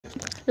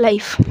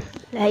Life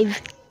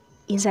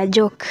is a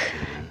joke.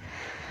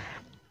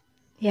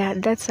 Yeah,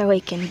 that's how I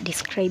can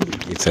describe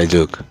it. It's a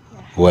joke.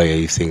 Why are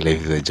you saying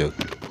life is a joke?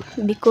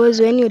 Because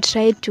when you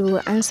try to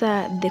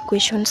answer the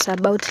questions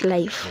about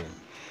life,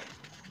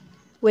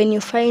 when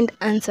you find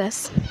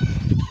answers,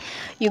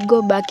 you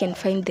go back and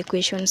find the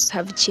questions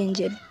have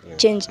changed.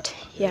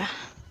 Yeah.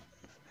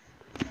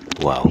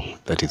 Wow,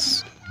 that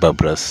is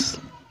Barbara's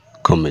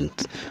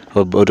comment.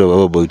 How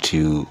about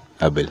you,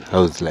 Abel?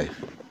 How's life?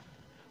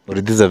 Or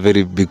this is a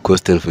very big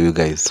question for you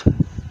guys.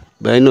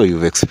 But I know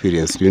you've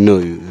experienced. You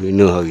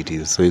know how it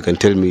is. So you can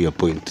tell me your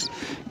point.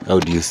 How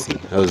do you see?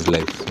 How's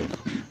life?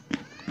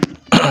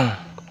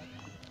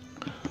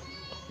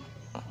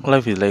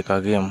 Life is like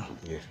a game.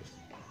 Yes.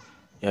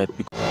 Yeah,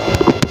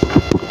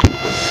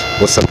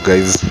 What's up,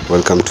 guys?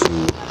 Welcome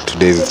to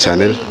today's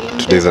channel.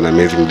 Today's an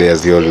amazing day,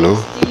 as you all know.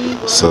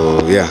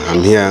 So yeah,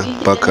 I'm here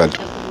back at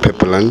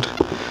Pepperland.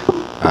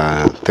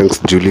 Thanks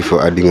Julie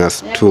for adding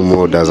us 2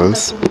 more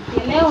dozens.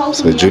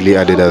 So Julie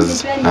added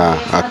us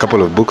a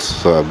couple of books,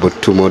 so I bought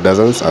 2 more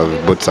dozens.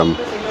 I've bought some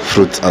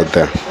fruits out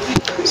there.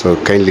 So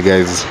kindly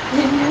guys,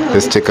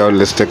 let's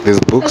check these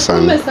books,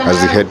 and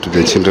as we head to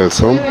the children's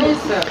home,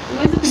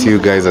 see you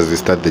guys as we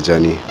start the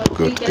journey to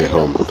go to the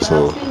home.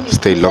 So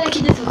stay locked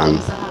and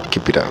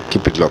keep it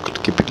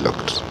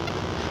locked.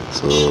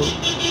 So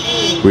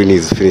Winnie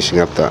is finishing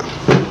up that.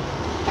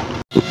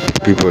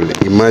 People,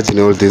 imagine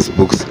all these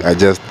books are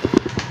just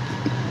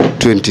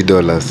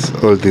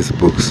 $20. All these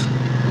books.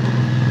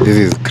 This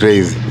is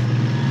crazy.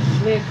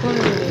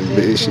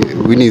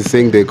 Winnie is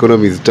saying the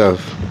economy is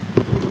tough.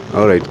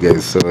 Alright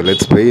guys, so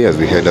let's pray as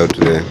we head out to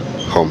the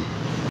home.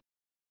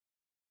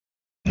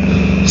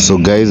 So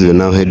guys, we're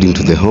now heading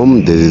to the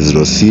home. There is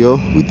Rocio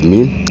with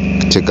me.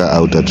 Check her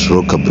out at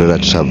Ro Cabrera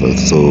Travel.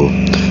 So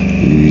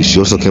she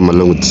also came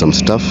along with some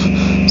stuff.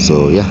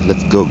 So yeah,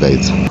 let's go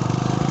guys.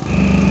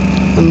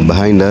 And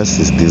behind us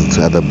is this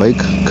other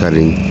bike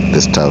carrying the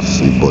stuff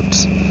we bought.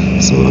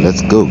 So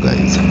let's go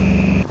guys.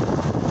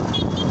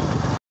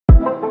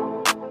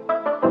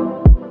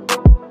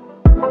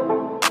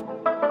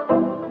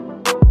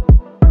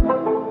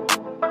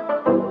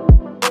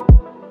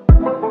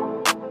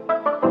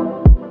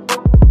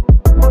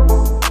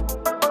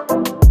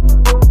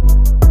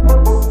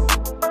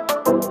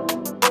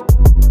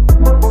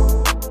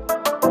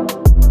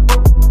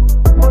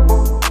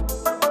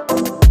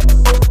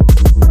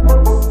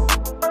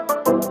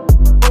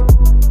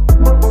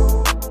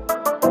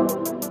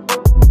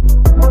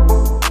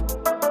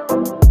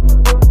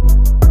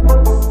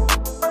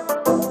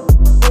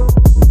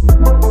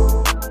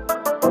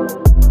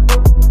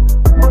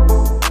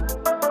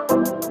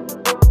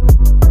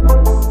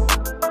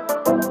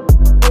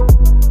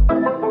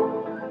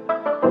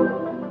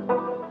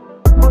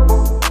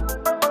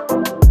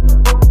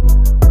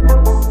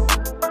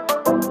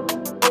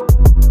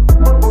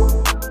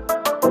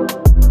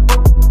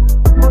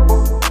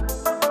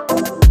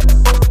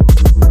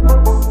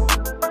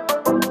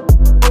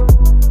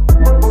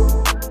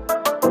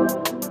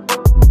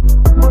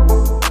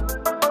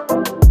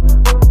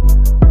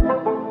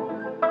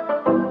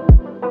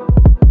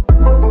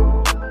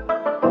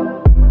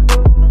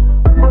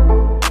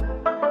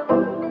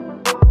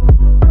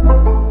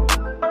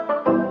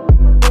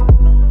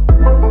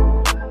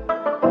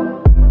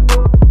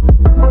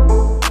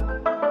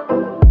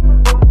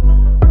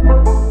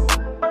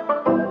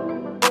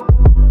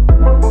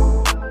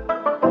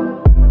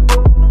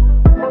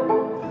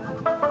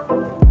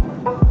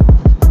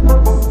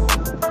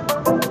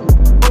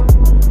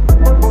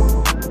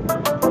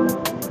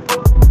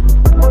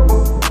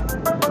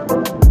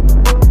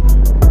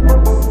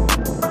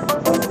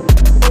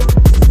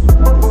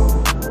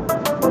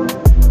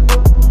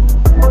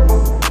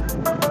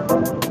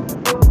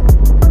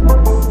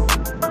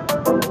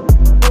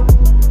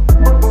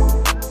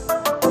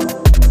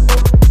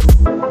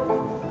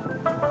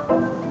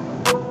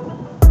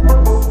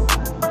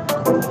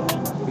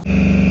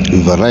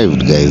 We've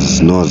arrived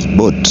guys, Noah's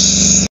boat.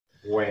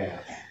 Where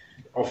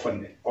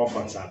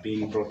orphans are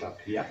being brought up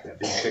here, they're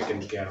being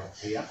taken care of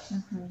here.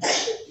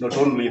 Not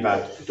only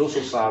that, it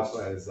also serves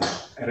as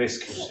a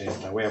rescue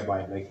center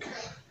whereby, like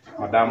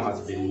Madame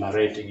has been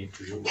narrating it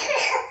to you,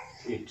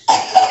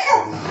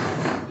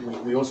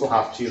 we also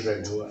have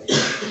children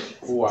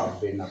who have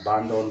been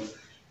abandoned,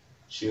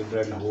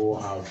 children who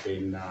have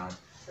been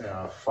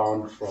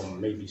found from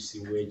maybe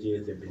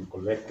sewages, they've been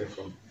collected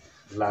from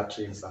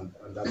latrines and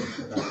that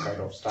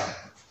kind of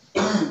stuff.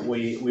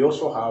 We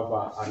also have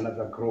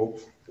another group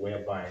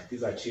whereby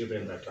these are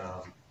children that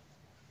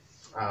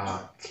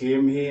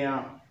came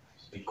here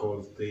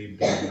because they've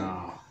been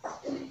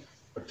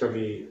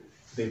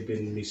they've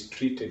been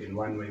mistreated in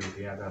one way or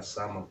the other.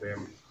 Some of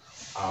them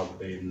have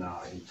been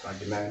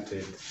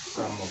impregnated,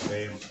 some of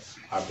them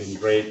have been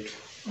raped,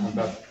 and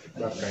that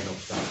kind of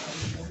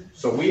stuff.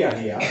 So we are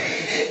here,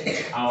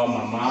 our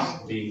mama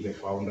being the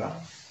founder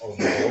of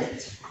the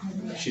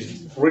group.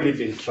 She's really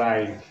been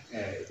trying,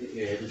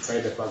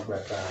 despite the fact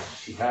that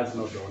she has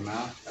no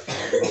donor,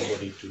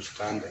 nobody to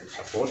stand and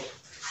support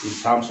in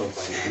terms of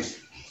finance.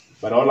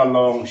 But all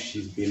along,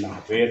 she's been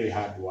a very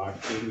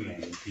hardworking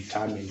and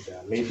determined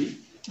lady.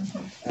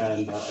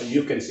 And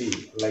you can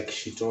see, like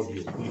she told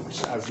you, it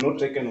has not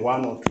taken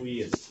 1 or 2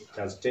 years. It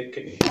has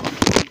taken a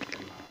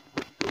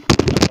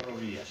number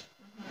of years.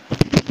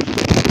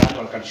 That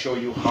one can show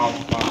you how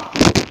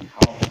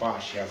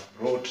far she has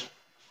brought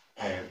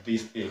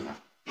this thing.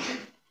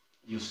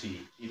 You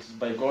see, it's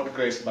by God's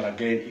grace, but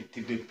again,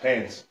 it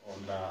depends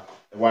on the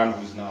one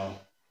who is now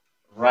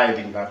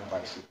riding that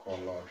bicycle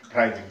or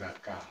driving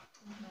that car,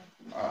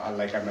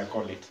 like I may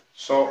call it.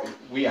 So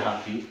we are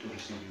happy to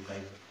receive you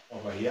guys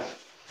over here.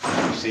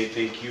 We say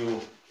thank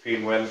you,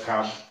 feel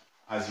welcome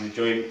as you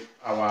join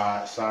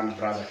our son,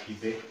 brother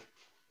Kibe.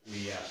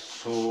 We are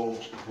so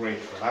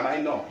grateful. And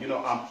I know,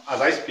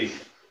 as I speak,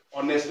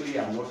 honestly,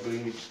 I'm not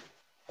doing it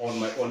on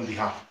my own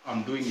behalf.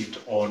 I'm doing it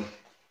on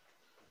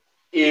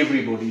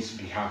everybody's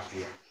behalf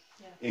here,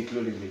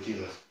 including the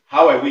children.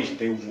 How I wish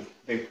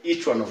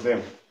each one of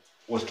them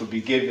was to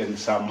be given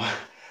some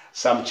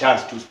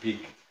chance to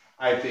speak.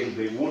 I think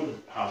they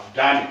would have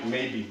done it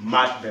maybe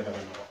much better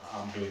than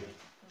I'm doing it.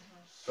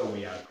 So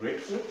we are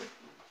grateful,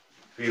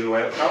 feel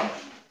welcome,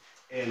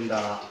 and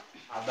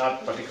at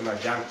that particular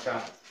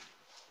juncture,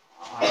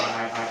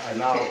 I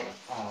now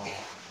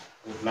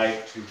would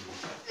like to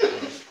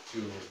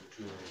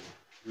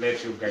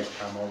let you guys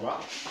come over.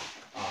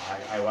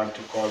 I want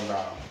to call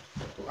to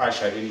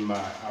usher in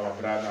our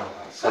brother,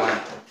 our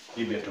son,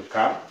 Ibe to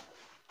come,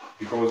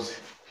 because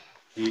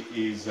he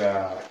is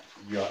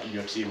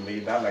your team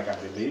leader, like I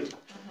believe.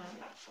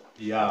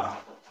 Yeah,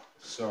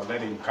 so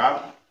let him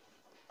come.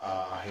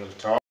 He'll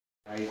talk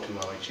to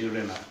our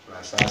children at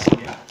Plus us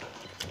here,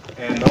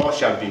 and all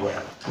shall be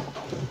well.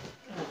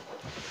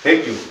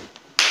 Thank you.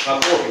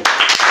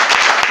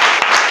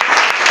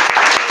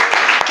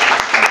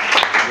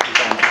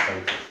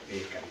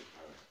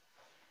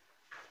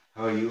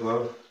 How are you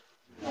all?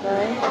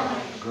 Fine.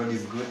 God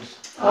is good.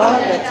 All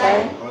the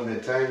time. All the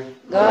time.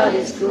 God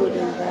is good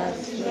and bad.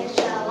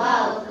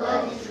 Wow,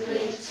 God is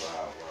great.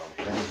 Wow.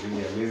 That is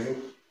really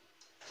amazing.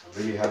 I'm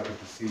really happy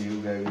to see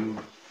you guys, you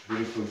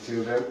beautiful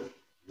children.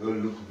 You all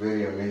look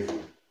very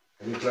amazing.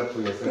 Can you clap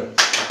for yourself?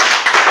 Yes.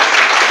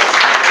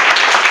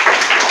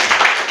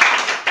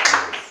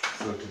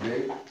 So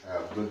today, I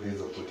have got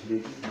this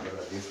opportunity,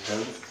 this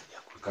chance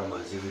to come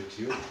and visit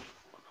you,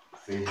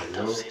 say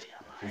hello,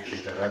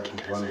 interact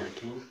with one or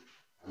two.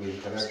 I mean,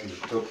 interact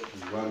with talk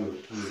with one or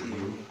two of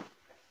you.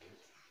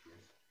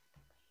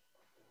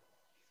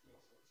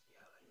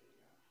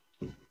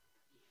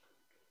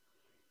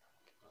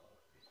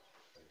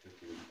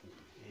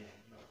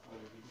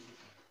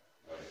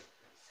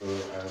 So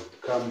I've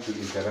come to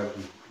interact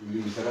with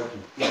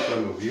each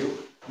one of you.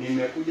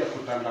 Nimekuja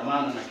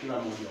kutangamana na kila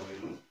mmoja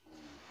wenu,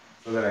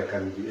 so that I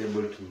can be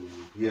able to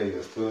hear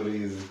your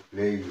stories,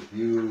 play with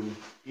you.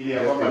 Ili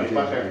ya kwamba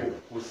nipate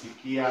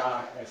kusikia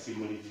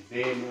simulizi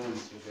zenu,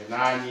 nicheze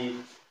nanyi,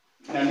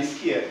 na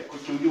nisikie kwa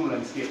ujumla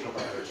nisikie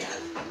kutoka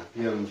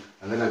kwenu.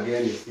 And then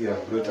again you see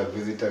I've brought a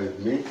visitor with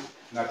me.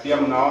 Na pia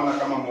mnaona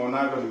kama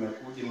muonavyo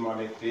nimekuja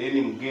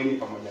nimewaleteeni mgeni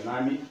pamoja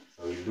nami.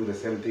 So we'll do the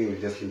same thing,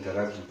 we'll just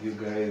interact with you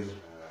guys,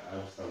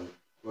 have some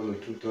 1 or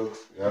 2 talks.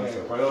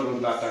 Kwa hiyo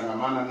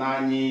tutatangamana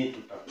nanyi,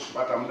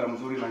 tutapata muda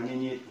mzuri na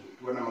nyinyi,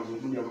 tuwe na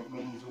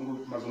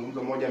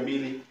mazungumzo moja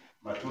mbili.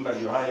 Matunda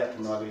ndio haya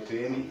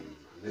tunawaleteeni.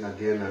 Then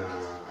again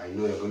I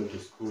know you're going to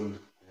school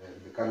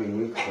the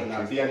coming week. Na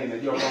pia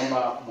ninajua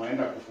kwamba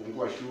mwaenda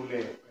kufungua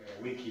shule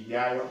wiki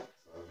ijayo. So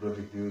I brought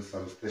with you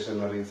some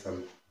stationery, some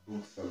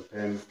books, some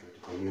pens that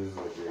you can use.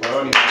 Kwa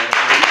hiyo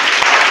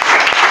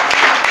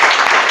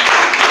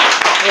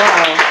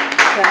wow,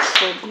 that's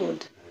so good.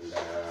 And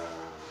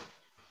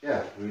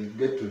yeah, we'll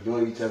get to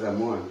know each other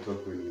more and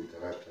talk when we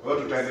interact. Kwa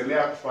hiyo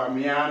tutaendelea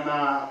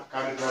kufahamiana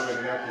kadri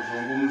tunavyoendelea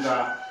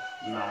kuzungumza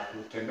na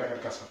kutembea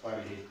katika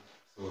safari hii.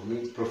 So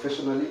me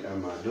professionally,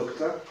 I'm a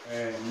doctor.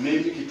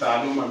 Mimi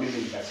kitaaluma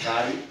mimi ni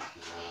daktari.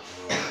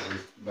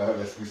 But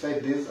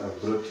besides this, I've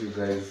brought you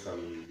guys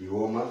some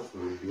dewormers, so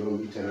we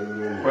deworm each and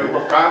every one. Kwa hivyo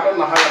kando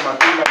na haya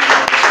matunda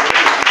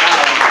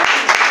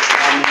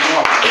I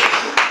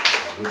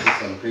brought you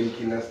some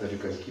painkillers that you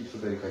can keep so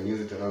that you can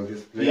use it around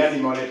this place. Pia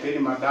nimewaleteni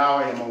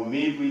madawa ya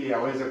maumivu ili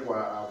yaweze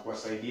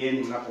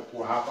kuwasaidieni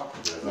mnapokuwa hapa.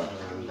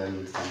 And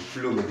then some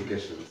flu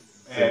medications.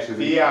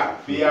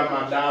 Pia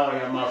madawa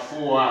ya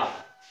mafua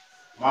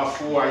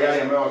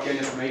yale ambayo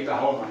Wakenya tunaita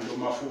homa, ndio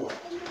mafua.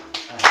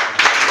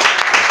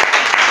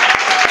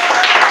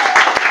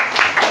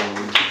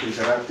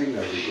 Interacting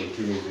as we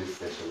continue this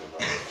session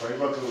about. Kwa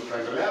hivyo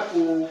tutaendelea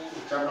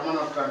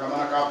kutangamana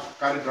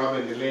kadri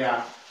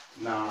tunavyoendelea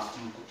na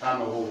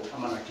mkutano huu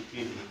ama na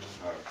kipindi.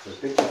 So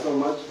thank you so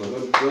much for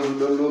those who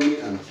don't know me,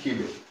 I'm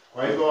Kibe.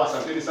 Kwa hivyo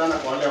asanteni sana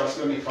kwa wale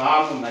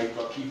wasionifahamu,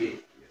 naitwa Kibe. Yes.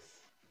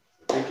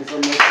 So thank you so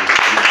much.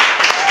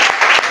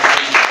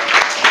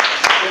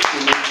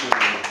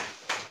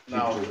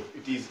 Now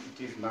it is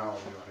now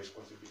your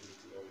responsibility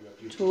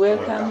to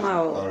welcome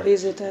our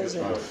visitors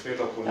and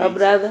fellow our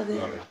brother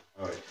there.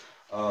 All right.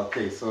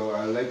 Okay, so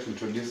I'd like to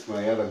introduce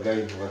my other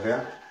guy over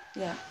there.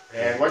 Yeah.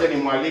 Ngoja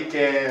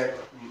nimwalike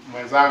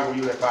mwenzangu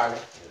yule pale.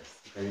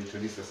 Can you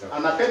introduce yourself?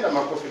 Anapenda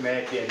makofi na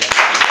yeye pia.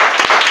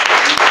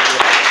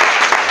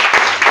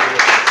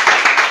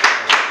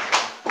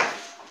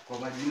 Kwa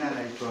majina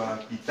naitwa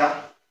Peter.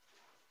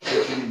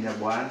 Mimi ni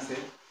Nyabwanse.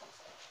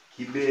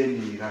 Kibe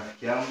ni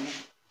rafiki yangu.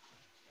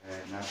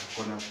 Na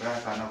tuko na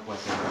furaha sana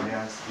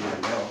kuwatembelea siku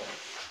ya leo.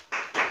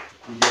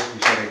 Kuja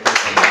kusherehekea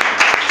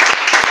pamoja.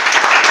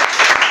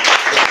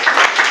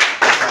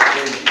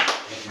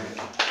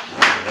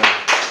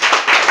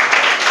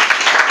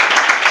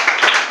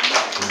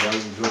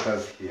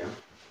 Daughters here,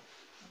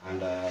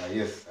 and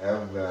yes, I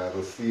have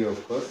Rosie,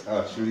 of course.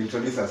 She'll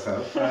introduce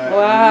herself.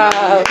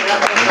 Wow.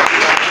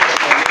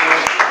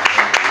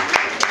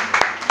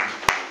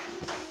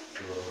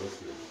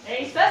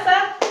 Hey,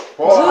 Sasa.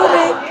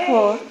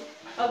 Zuri.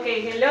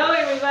 Okay, hello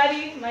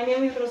everybody. My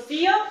name is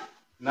Rocio.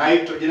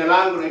 Jina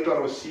langu naitwa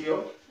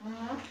Rocio.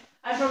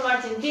 I'm from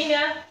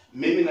Argentina,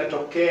 Mimi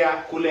natokea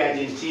kule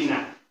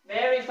Argentina,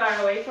 very far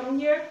away from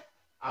here.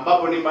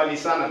 ambapo ni mbali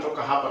sana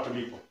toka hapa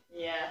tulipo.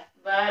 Yeah,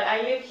 but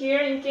I live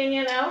here in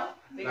Kenya now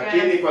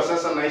Lakini because kwa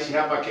sasa naishi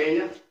hapa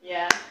Kenya.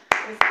 yeah,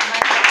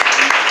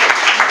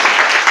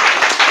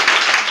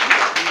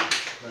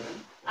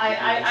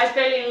 I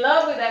fell in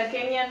love with a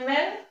Kenyan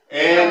man.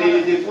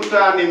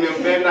 Nilijikuta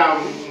nimempenda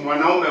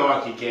mwanaume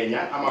wa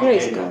Kikenya ama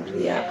Praise Mkenya.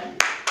 God. Yeah.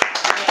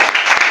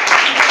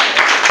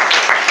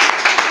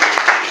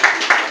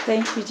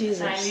 Thank you, I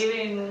Jesus. live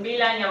in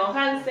Villa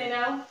Nyabohanse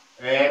now.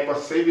 Kwa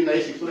sasa hivi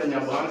naishi kule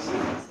Nyabohanse.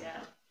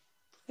 Yeah.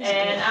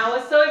 And I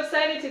was so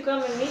excited to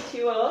come and meet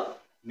you all.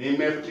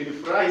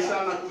 Nilifurahi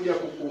sana kuja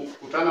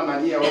kukutana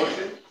na nyie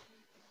wote.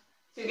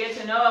 To get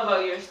to know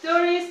about your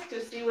stories,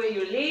 to see where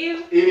you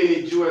live. Ili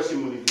nijue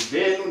simulizi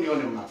zenu,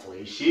 nione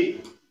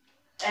mnapoishi.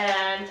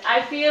 And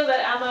I feel that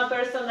I'm a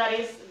person that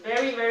is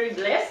very, very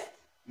blessed.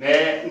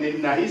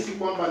 Nahisi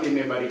kwamba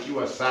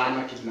nimebarikiwa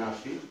sana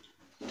kibinafsi.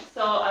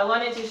 So I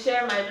wanted to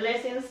share my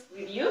blessings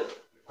with you.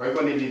 Kwa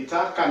hivyo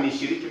nilitaka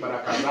nishiriki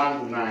baraka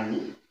zangu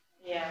nanyi.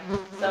 Yeah.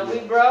 So we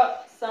brought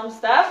some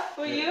stuff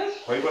for you.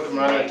 Kwa hivyo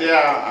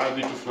tumewaletea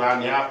vitu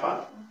fulani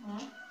hapa.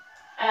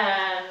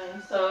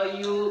 And so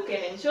you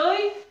can enjoy.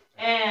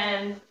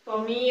 And for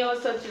me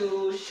also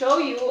to show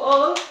you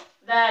all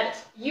that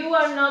you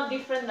are not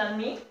different than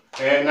me.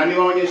 Na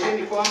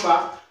niwaonyesheni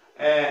kwamba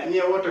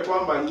nyie wote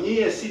kwamba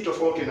nyie si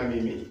tofauti na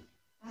mimi.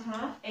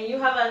 And you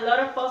have a lot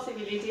of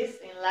possibilities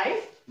in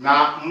life.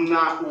 Na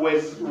mna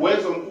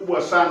uwezo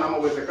mkubwa sana ama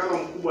uwezekano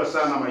mkubwa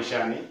sana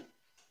maishani.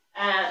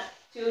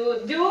 To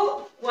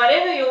do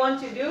whatever you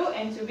want to do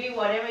and to be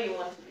whatever you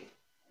want to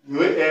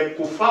be.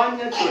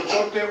 Kufanya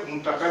chochote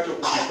mtakacho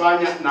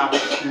kufanya na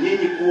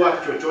nyinyi kuwa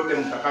chochote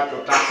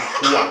mtakachotaka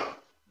kuwa.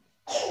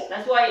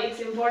 That's why it's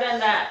important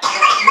that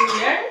you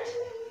learned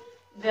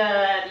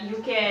that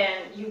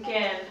you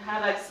can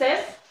have access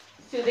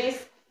to these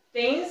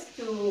things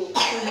to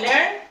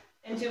learn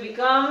and to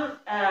become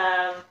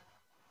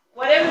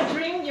whatever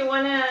dream you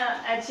wanna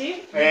achieve.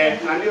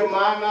 Na ndio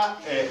maana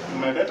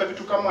tumeleta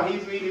vitu kama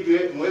hivi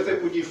ili muweze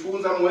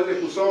kujifunza, muweze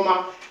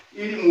kusoma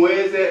ili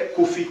muweze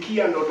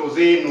kufikia ndoto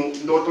zenu,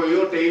 ndoto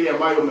yote ile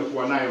ambayo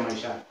umekuwa nayo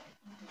maishani.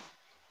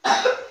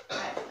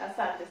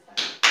 Asante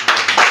sana.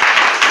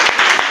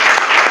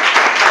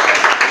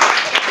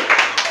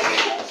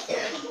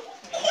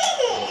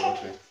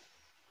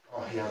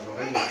 Oh, he has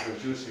already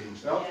introduced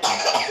himself.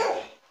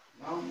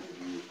 Now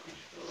maybe you could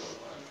show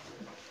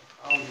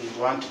how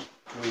you want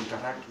to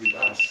interact with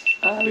us.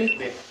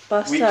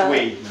 Pastor, which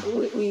way?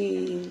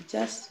 we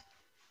just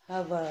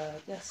have a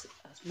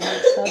small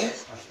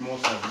service, A small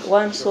service.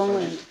 one song,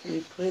 and we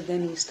pray,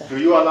 then we start. Do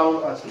you allow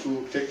us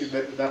to take it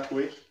that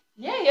way?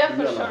 Yeah,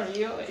 for Yes.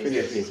 sure.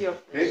 It's your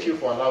Thank you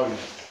for allowing us.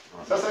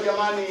 Sasa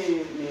jamani,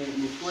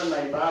 nikuwe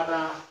na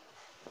ibada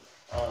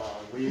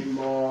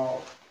wimbo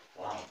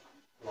wa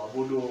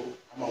kuabudu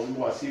ama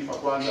wimbo wa sifa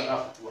kwanza,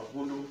 alafu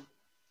tuabudu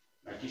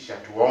na kisha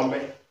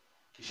tuombe,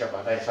 kisha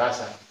baadaye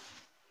sasa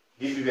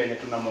hivi venye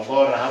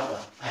tunamogora hapa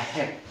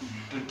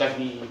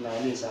tutaki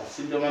nani sasa,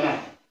 si ndio maana?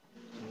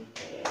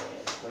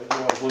 Kwa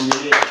hivyo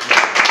wavumilie.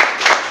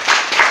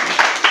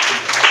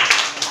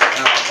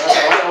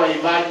 Sasa wale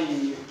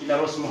waimbaji kina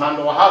Rose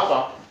Muhando wa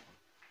hapa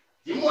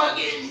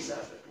jimwageni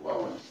sasa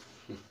tuwaone.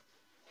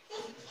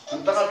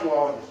 Tunataka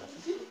tuwaone sasa.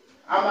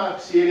 Ama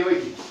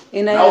sieleweki.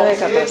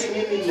 Inaeleweka basi.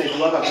 Mimi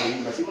ninajuaga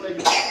kuimba, si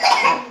mnajua?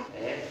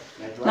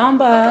 Najua.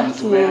 Naomba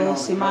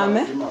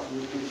tusimame.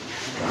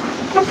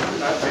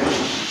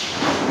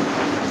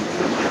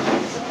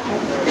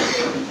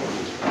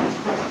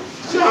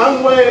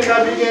 Shangwe na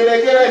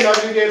vigelegele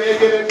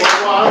kwa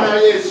Bwana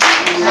Yesu.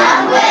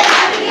 Shangwe na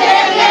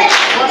vigelegele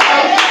kwa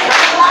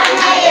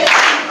Bwana Yesu.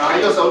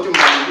 Hiyo sauti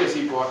mnaingia si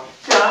poa.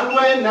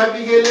 Shangwe na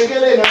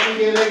vigelegele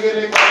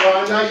kwa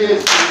Bwana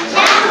Yesu.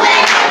 Shangwe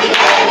na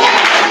vigelegele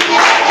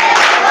kwa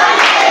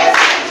Bwana Yesu.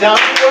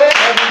 Shangwe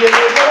na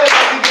vigelegele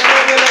kwa Bwana Yesu. Shangwe na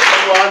vigelegele kwa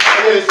Bwana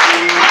Yesu.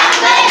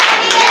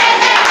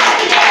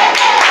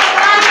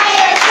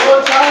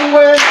 Oh,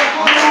 shangwe na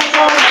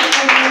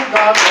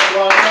kuruka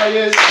kwa Bwana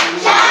Yesu.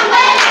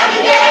 Shangwe na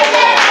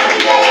vigelegele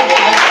kwa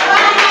Bwana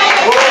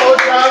Yesu. Oh,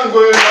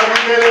 shangwe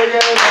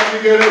na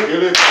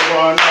vigelegele kwa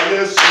Bwana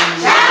Yesu.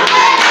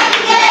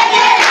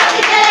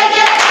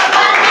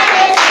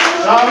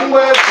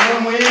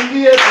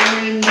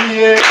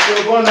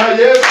 Bwana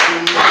Yesu.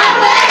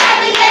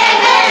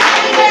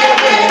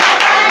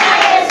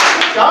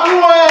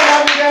 Shangwe na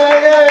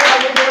vigelegele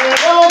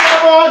kwa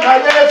Bwana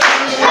Yesu.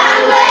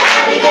 Shangwe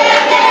na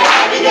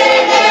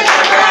vigelegele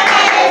kwa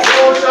Bwana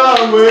Yesu.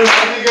 Shangwe na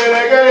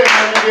vigelegele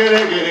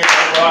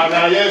kwa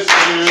Bwana Yesu.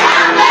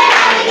 Shangwe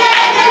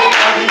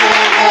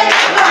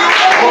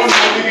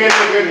na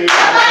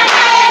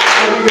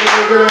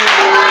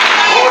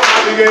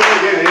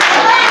vigelegele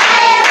kwa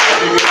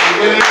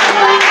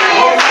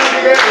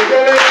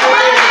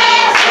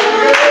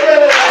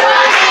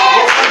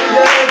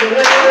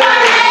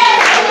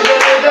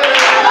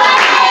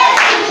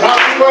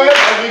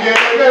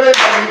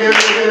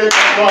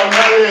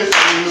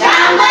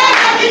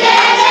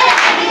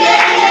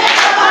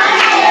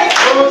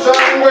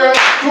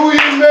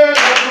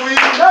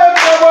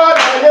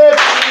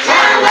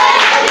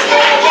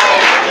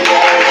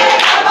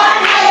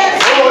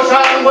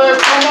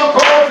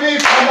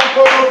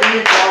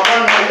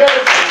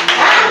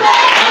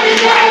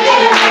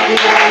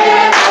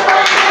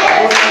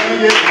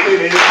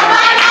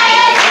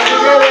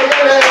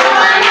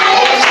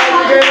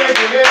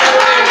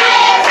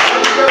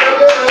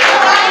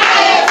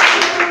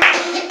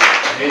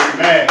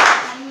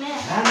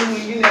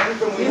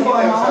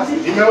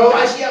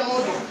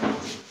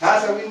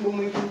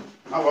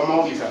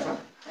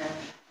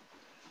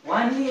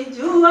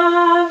Wanijua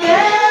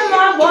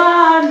vyema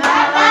Bwana,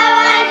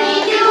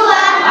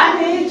 wanijua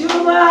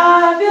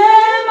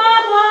vyema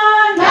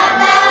Bwana,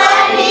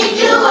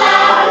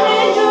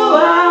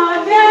 wanijua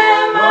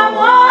vyema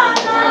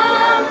Bwana,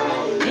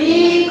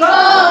 niko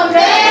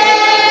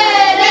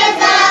mbele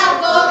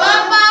zako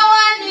Baba,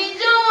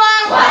 wanijua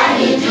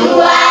vyema Bwana,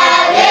 wanijua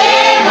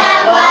vyema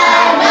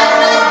Bwana,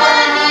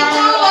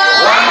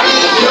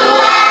 wanijua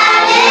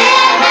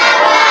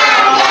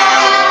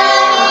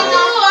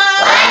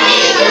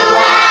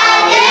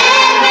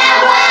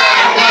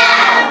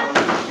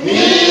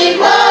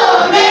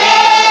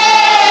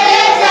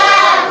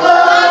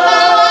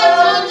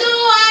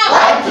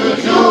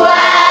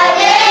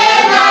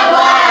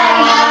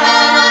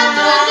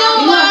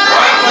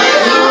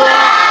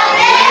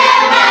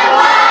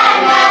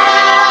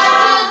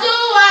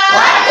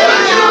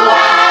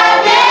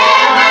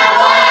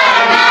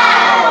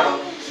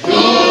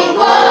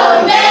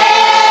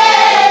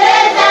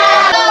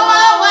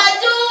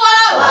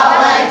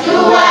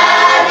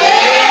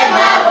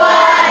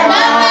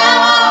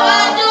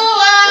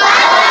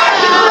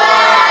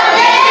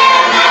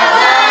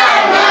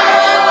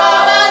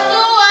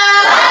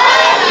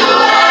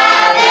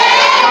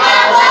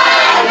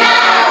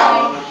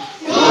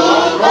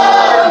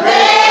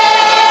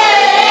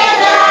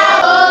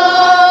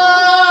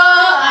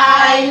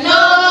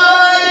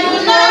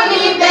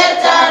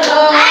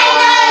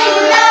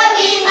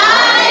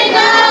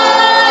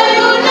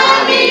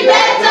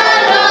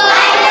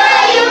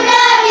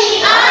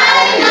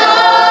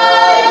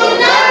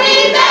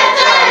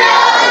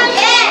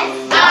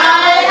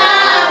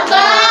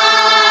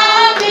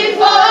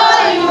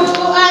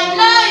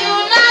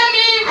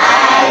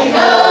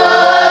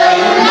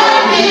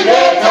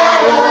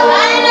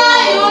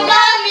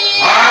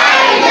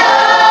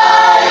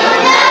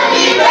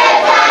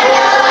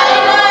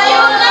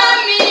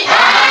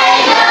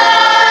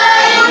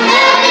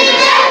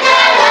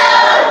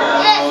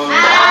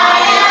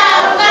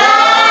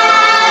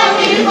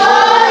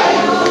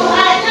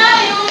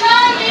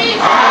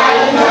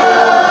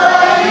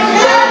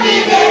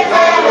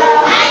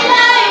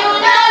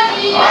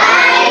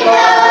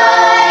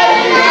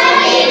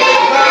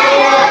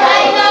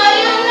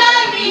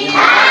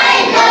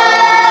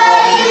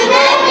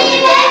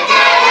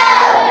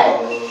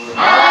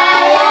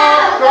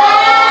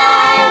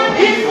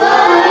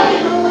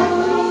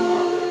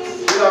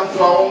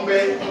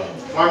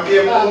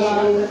Mwambie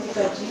Mungu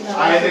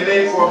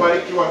aendelee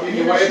kuwabariki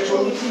wageni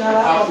wetu,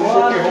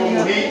 akumbuke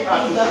homu hii,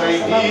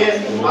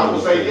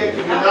 akusaidie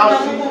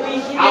kibinafsi,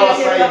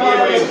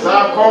 awasaidie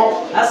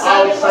wenzako,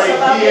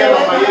 awasaidie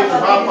mama yetu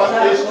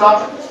hapa Esther,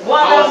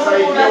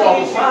 awasaidie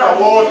wahusika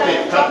wote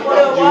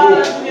katika mji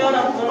huu.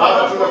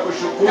 Baba,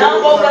 tunakushukuru na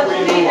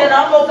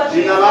kuinua.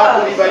 Jina lako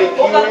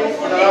libarikiwe,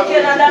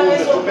 jina lako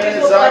litukuzwe.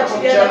 Mbele zako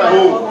mchana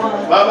huu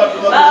Baba,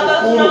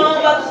 tunakushukuru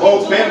kwa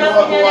upendo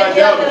wako wa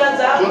ajabu.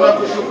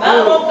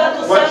 Tunakushukuru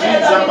kwa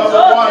jinsi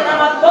ambavyo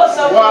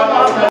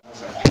Bwana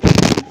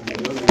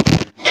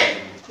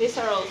These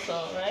are also,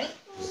 right?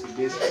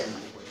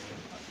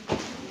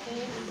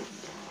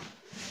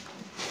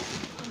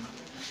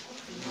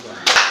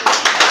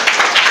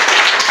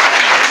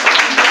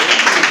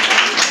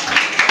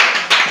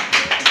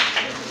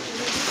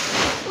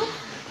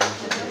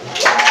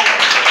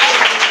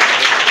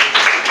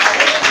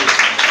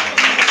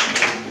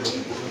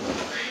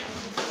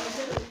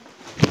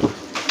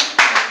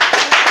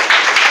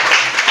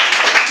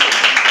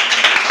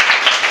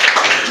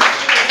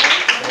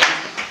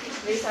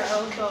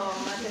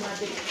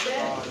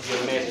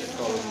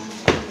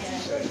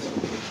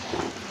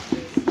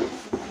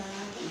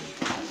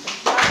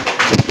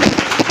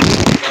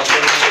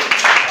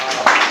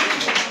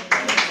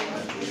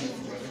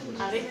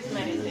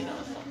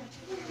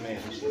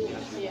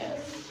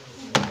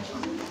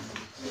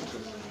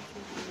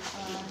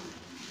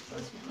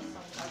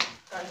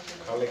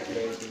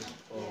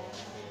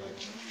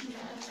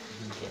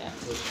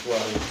 So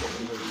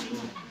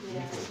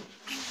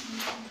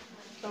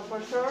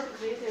for sure,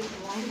 this is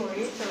one for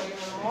each or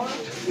even more.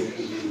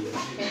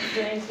 It's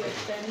going to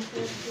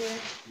expensive here.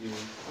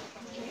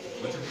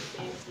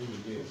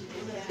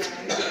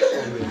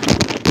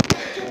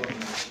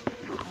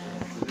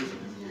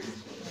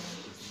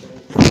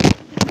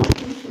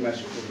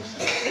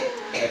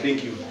 I think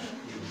you've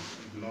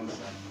known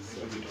some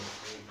little bit of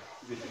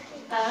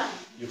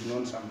you've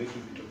known some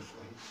little bit of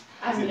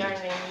I'm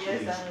learning,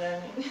 yes, I'm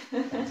learning.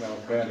 It's our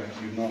prayer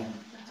that you know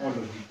all of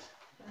it.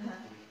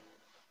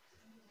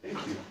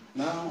 Thank you.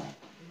 Now,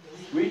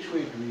 which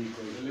way do we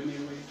go? Let me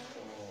wait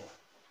for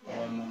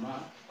our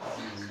mama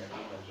and the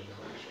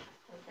deliberation.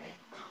 Okay.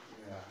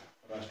 Yeah,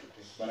 for us to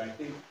take. But I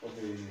think for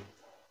the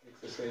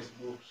exercise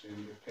books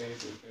and the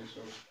pens and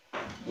pencils,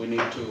 we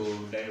need to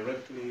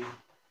directly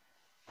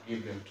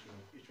give them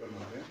to each one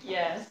of them.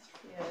 Yes.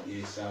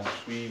 Yes, as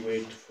we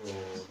wait for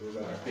those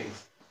other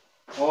things.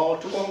 Oh,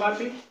 tuko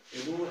ngapi?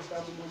 Hebu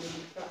hesabu moja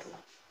mbili tatu.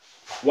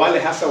 Wale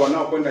hasa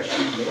wanaokwenda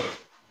shule,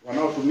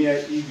 wanaotumia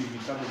hivi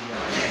vitabu vya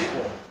grade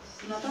 4.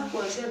 Tunataka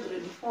kuanzia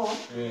grade 4 to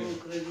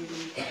grade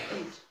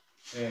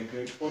 8.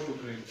 Grade 4 to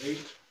grade 8. Okay.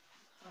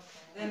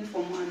 Then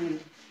form 1 and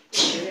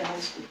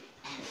high school.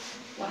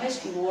 Wa high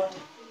school wote.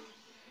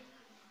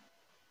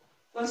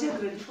 Kuanzia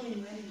grade 4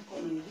 imeenda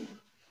mkono hivi.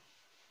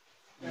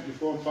 Grade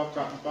 4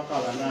 mpaka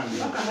la 8.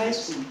 Mpaka high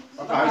school.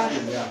 Mpaka high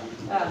school ya.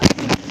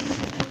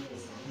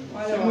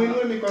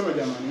 Muinue mikono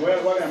jamani,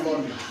 wale ambao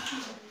ni.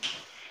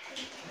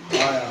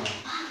 Haya.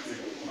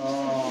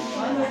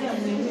 Wale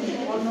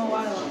mkono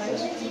wale wa high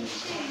school.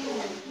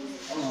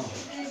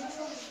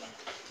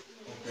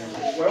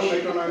 Okay. Wewe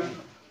unaitwa nani?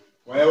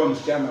 Wewe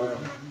msichana wewe.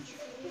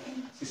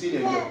 Sisi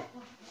ndio.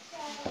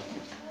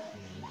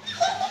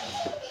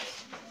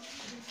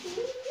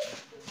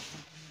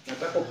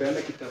 Nataka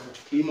upeane kitabu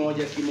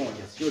kimoja,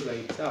 sio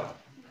zaidi, sawa?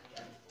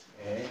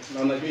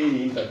 Na unajua hii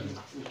ni interview.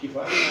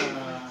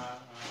 Ukifanya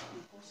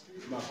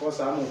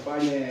makosa ama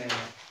ufanye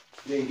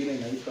ile nyingine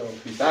inaitwa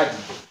ufisadi.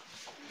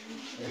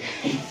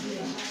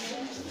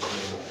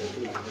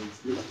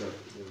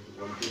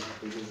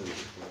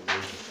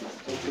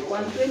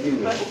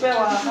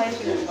 Upewa high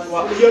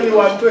school. Hiyo ni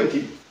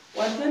 120.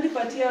 120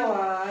 patia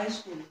wa high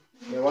school.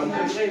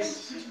 120.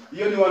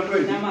 Hiyo ni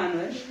 120. Na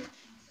manual.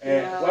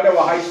 Wale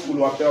wa high school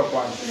wapewa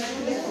kwanza.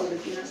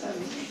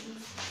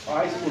 Wa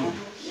high school.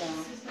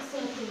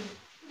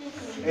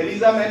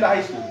 Eliza ameenda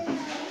high school.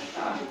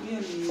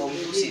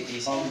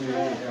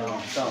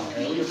 Sawa.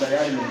 Huyo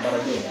tayari ni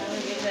mtarajiwa.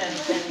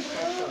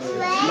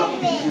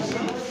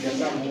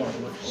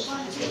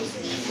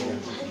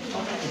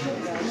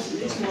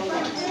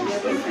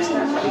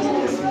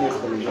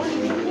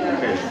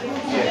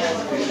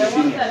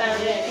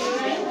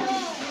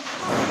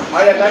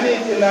 Haya,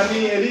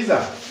 nani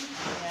Eliza?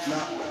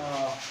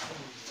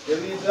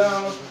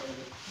 Eliza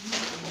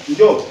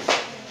njoo.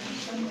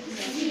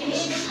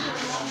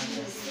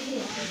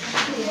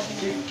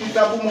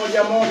 Kitabu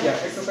moja,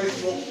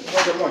 exercise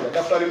moja,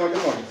 daftari moja,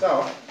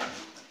 sawa?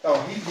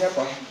 Sawa, hizi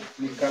hapa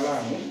ni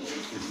kalamu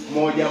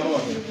moja.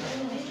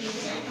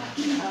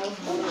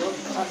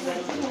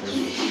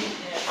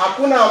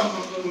 Hakuna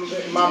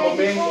mambo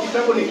mengi,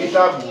 kitabu ni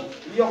kitabu.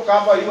 Hiyo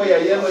cover hiyo ya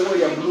yellow,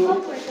 hiyo ya blue.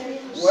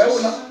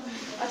 Wewe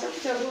acha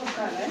kuchagua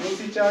kale.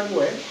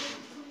 Usichague.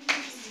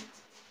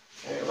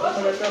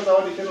 Unaletea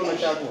zawadi tena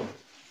unachagua.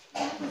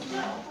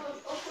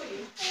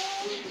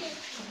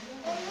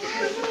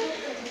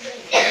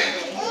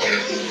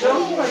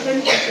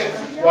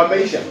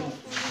 Wameisha.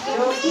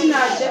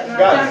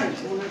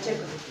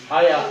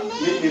 Haya,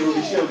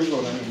 nirudishie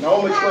ulivyo nani. Na wewe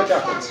umechukua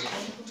chako.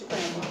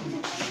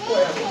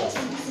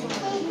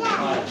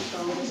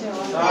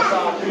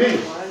 Sasa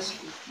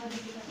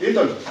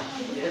Linton.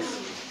 Yes.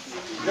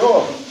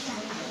 Jo.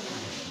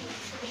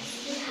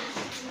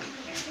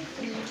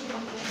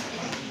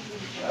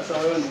 Sasa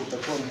wewe ndio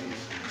utakuwa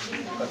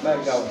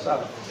katari gawa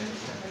sawa.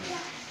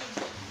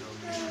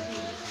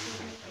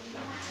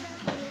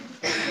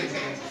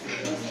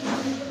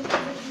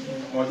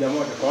 Moja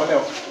kwa wale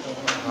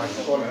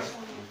scholars.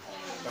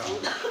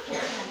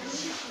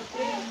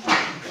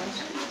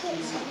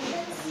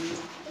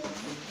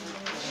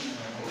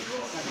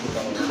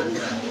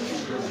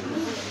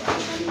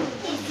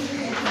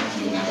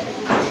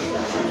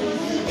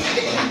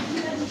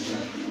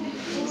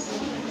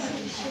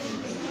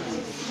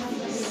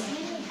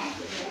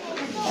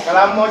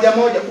 Kalamu moja,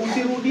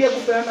 usirudie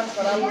kupeana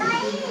kalamu.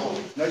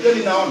 Najua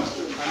ninaona.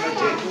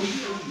 Anacheki.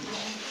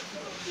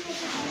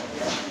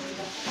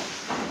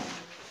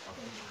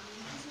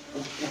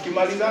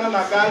 Ukimalizana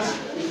na kazi,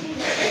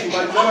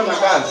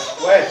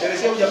 wewe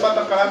Teresia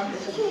hujapata kalamu.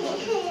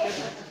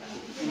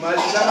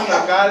 Ukimalizana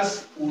na kazi,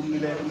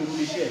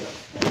 unirudishie.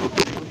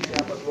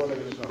 Hapa tuone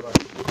vile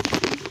tunafanya.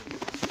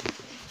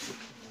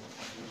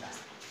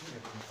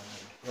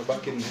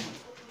 Nabaki nne.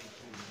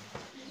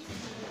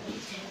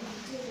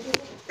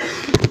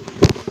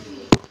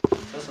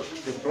 Sasa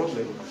the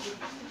problem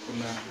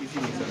kuna hizi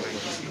ni za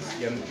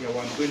 96 ya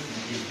 120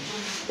 hivi.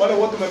 Wale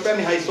wote umepea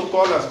ni high school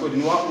scholars kwa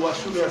ni wa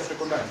shule ya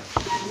sekondari.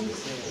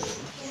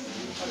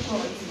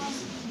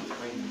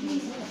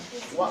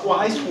 wa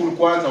high school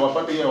kwanza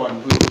wapate hiyo 120.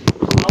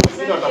 Au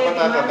wengine watapata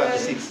hata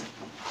 36.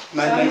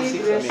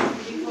 96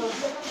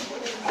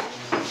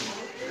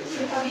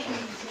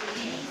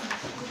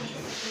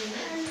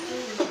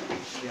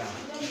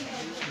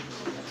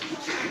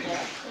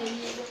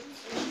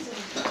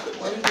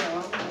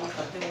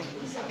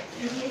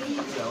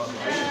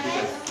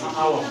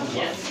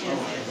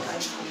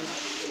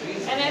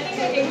 And I think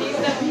I can give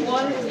them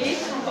one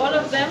each, all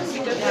of them,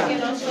 because they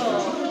can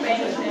also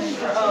paint and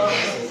draw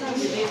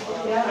with this,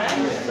 right?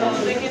 So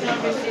they can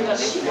all receive a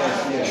little.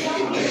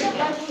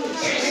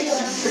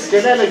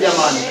 Kelele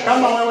jamani,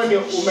 kama wewe ni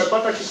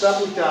umepata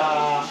kitabu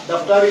cha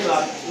daftari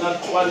na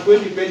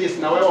 120 pages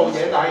na wewe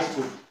ungeenda high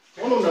school,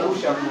 mbona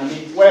unarusha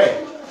nani wewe?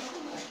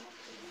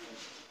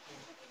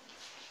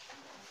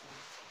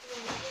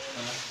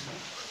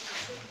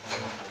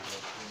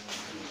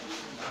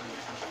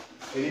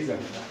 Eliza,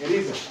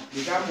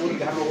 nikamuri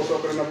kama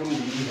kusokora na bundi.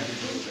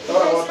 Tora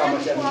wata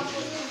mashani.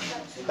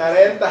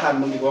 Tarenta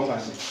hanu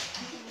nigonga.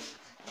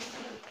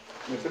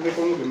 Meseme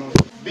kono kino.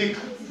 Big,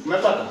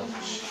 umepata?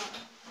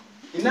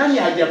 Inani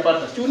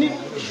hajapata? Chuni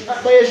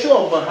by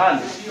show of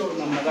hand, sio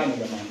namna gani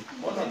jamani?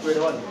 Mbona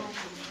tuelewane?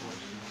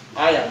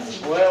 Haya,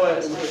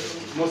 wewe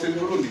Moses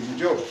Burundi,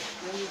 njoo.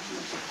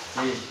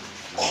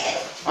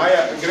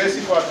 Haya,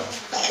 Grace pata.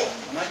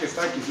 Manake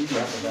staki zidi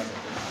hapo sasa.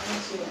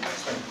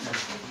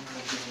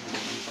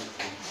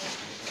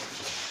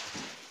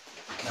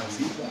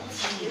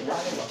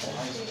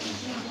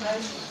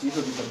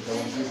 Hizo vitabu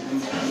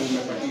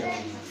umepatia.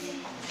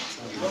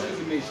 Zote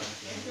zimeisha.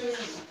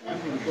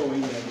 Ulikuwa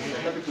wengi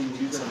nataka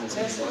kuuliza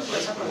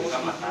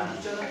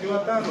ni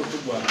watano tu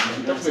bwana.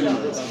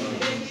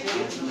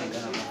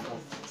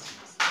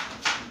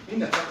 Mimi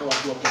nataka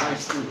watu wa high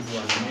school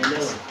bwana,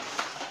 nielewe.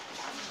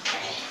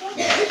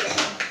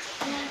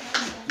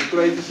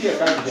 Nikurahisishia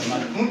kazi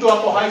jamani. Mtu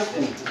hapo high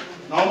school,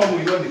 naomba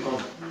muione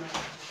kwa.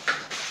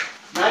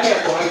 Nani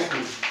hapo high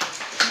school?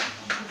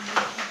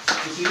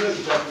 Usiwe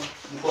kitabu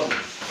mkono.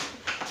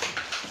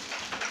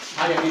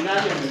 Haya, ni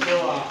nani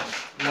amepewa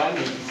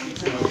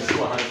 186 na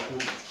high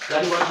school?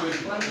 Yaani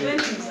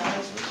 120.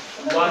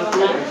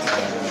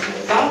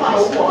 Kama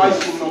huko high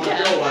school na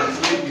umepewa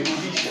 120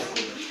 rudisha.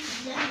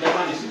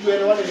 Jamani, si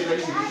tuelewane ni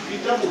rahisi.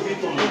 Vitabu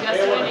vipo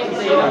mmepewa na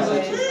kila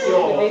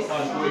sio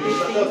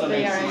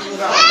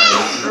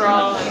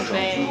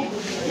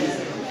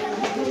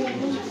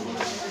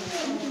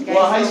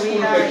kwa high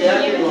school peke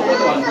yake ni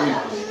watoto 120.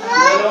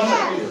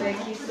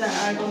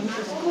 Are going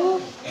to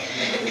school.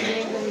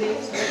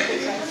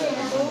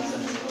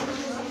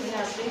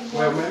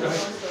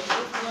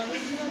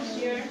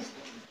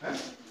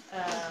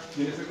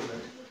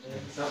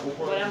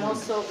 But I'm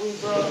also, we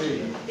brought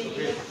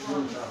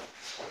the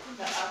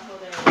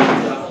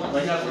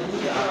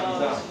apple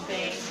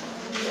thing.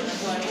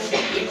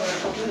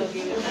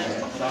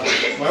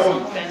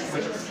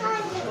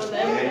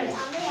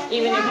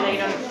 Even if they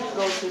don't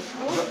go to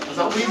school.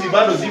 Sasa hizi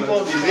bado zipo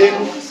mbegu. I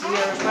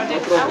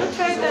will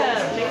try the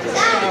next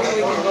time we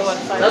can go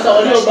outside. Sasa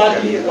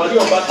waliobaki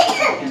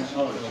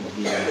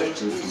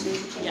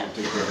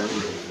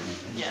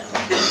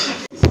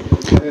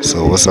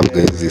So what's up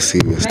guys, you see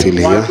we're still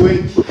here,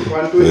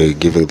 we're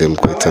giving them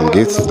quite some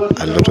gifts,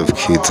 a lot of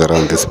kids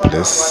around this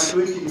place.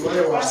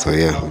 So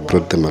yeah, we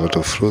brought them a lot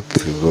of fruit,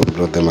 we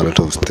brought them a lot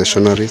of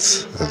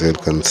stationaries, as you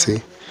can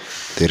see,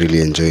 they're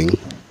really enjoying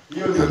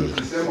and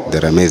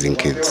they're amazing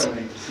kids.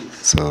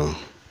 So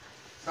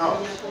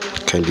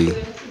kindly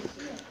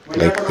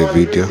like the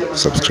video,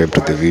 subscribe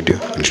to the video,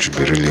 and it should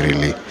be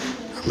really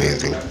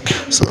amazing.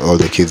 So all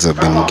the kids have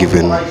been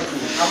given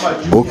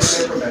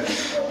books.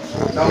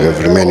 We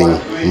have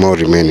more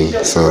remaining,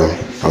 so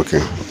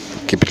okay,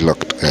 keep it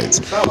locked guys.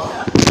 How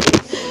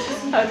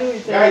do we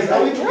do Guys,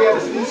 are we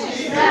together?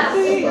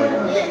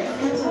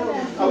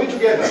 Are we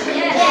together? Yes.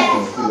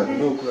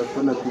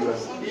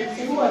 If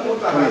you are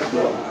not a high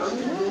school,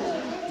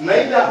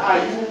 neither are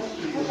you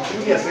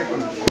junior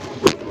secondary.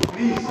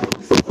 Please.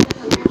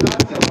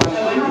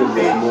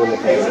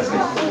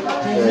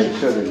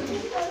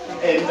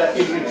 And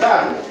in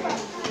return,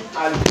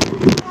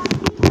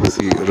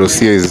 See,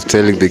 Rosia is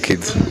telling the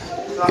kids,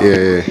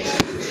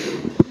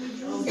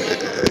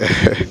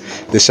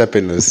 the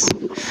sharpeners.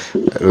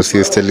 Rosia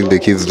is telling the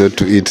kids not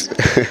to eat.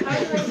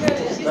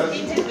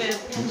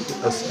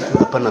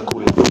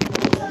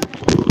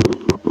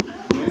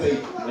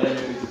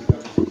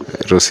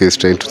 Rosia is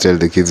trying to tell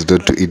the kids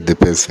not to eat the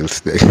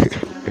pencils.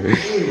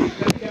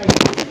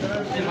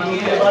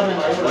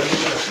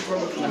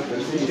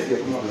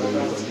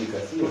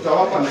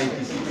 tutawapa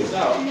 96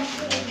 sawa?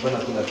 Bwana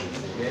kuna 96.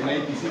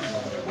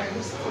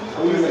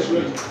 Huyu ni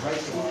shule.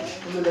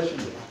 Unaenda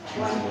shule.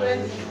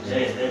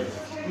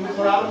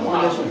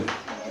 Unaenda shule.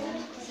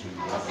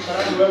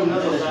 Sasa wewe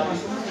unaanza ngapi?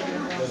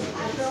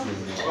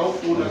 Au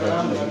kuna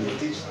kalamu ya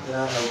teach na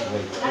au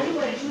wewe.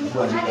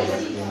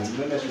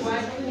 Unaenda shule.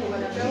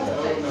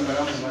 Una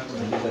kalamu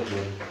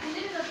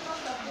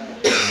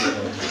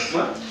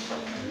ma?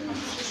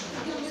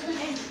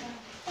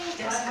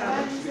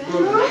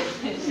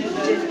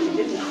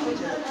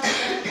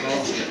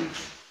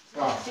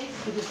 Sawa.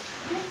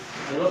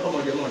 Niwapa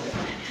moja moja.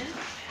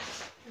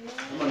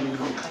 Kama ni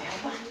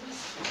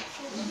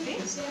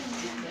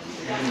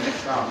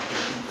sawa.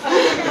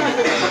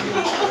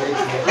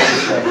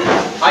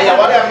 Haya,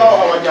 wale ambao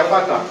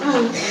hawajapata.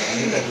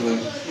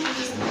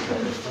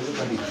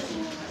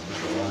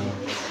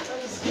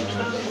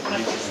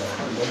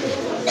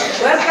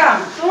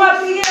 Welcome.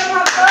 Tuwapigie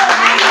makofi.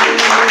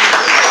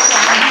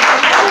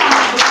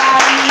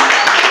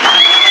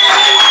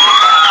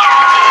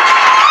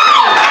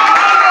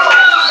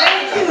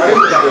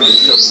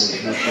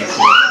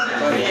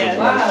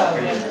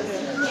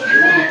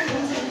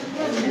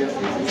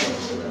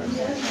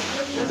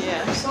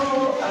 So,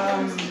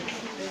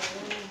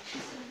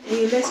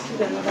 let's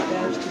do another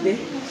dance today.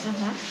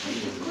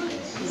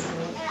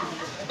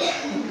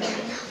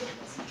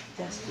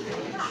 Just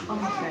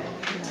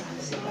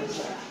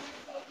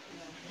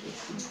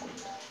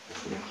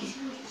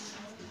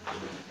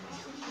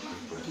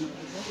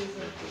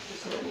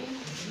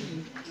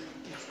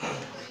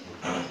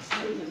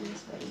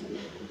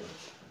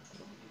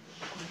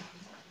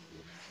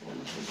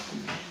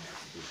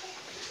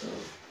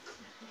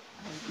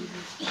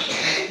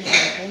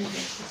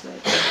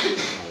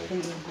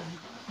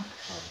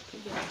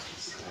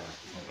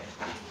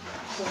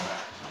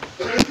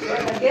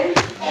again.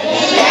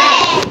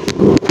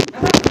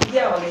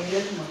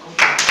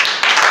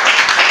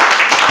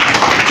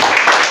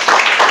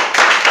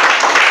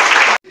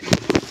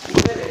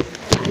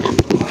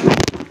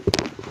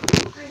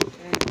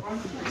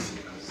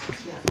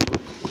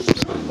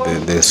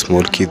 The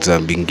small kids are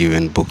being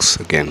given books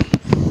again.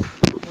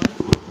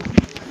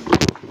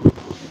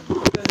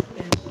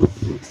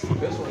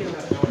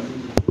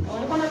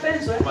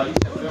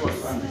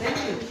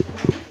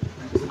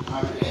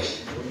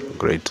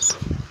 Great.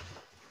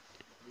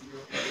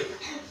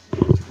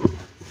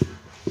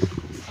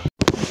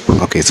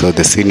 Okay, so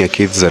the senior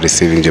kids are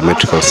receiving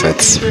geometrical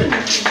sets.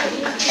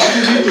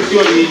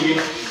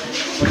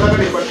 Nataka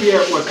nipatie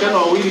wasichana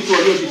wawili tu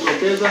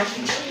waliojitokeza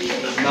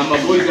na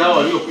maboys hao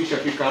waliokwisha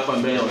fika hapa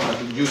mbele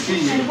watatu.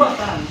 Jusini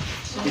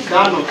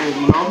kitano tu,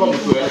 mnaomba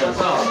mtuelewe,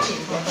 sawa?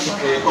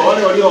 Kwa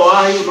wale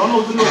waliowahi, unaona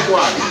uzuri uko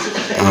wapi?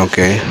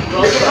 Okay.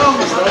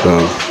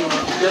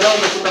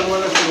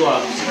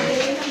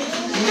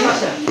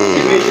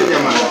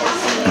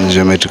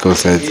 Geometrical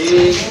sets.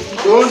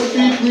 Don't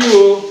beat me.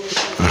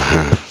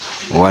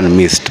 One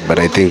missed, but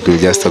I think we'll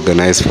just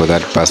organize for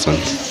that person.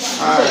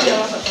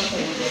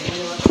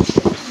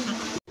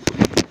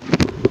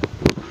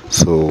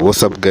 So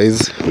what's up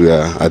guys, we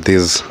are at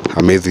this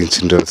amazing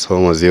children's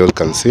home, as you all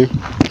can see.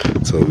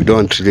 So we don't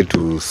want really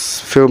to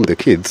film the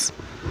kids,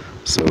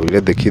 so we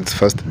let the kids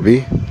first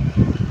be,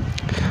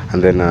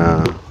 and then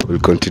we'll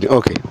continue.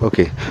 Okay,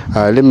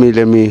 let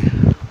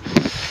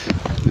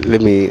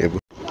me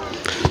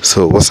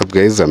so what's up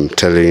guys, I'm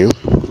telling you,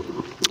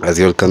 as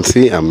you all can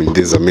see, I'm in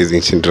this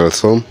amazing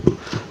children's home.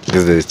 This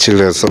is the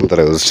children's home that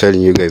I was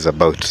telling you guys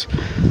about.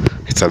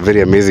 It's a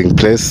very amazing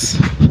place.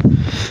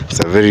 It's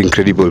a very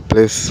incredible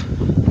place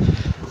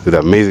with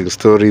amazing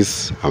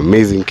stories,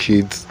 amazing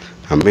kids,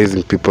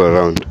 amazing people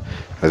around.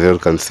 As you all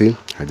can see,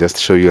 I just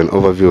show you an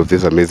overview of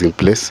this amazing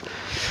place.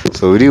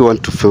 So we really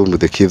want to film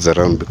with the kids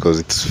around because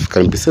it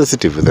can be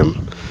sensitive with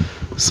them.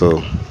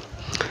 So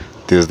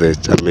this is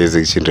the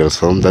amazing children's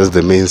home. That's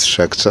the main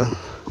structure,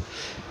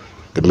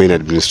 the main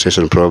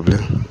administration probably.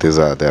 These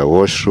are their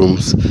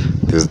washrooms,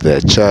 this is their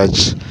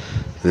church,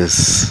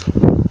 this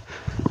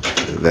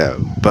their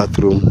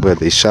bathroom where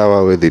they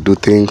shower, where they do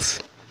things,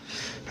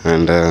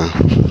 and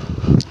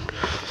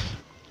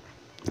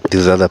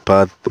these other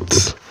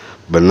parts.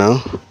 But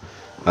now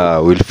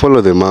we'll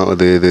follow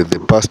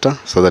the pastor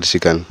so that she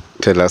can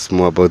tell us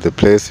more about the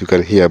place. You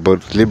can hear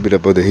about a little bit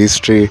about the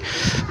history,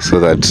 so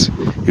that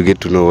you get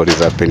to know what is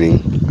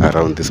happening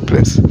around this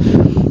place.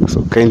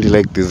 So kindly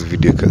like this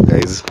video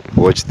guys,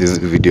 watch this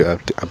video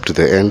up to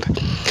the end.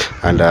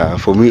 And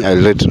for me, I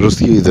let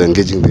Rosie is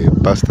engaging the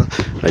pastor.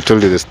 I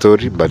told you the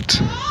story,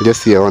 but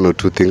just hear one or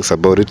two things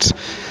about it.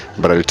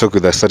 But I'll talk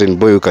with a certain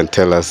boy who can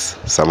tell us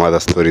some other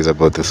stories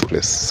about this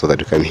place, so that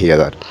you can hear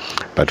that.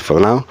 But for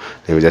now,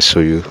 let me just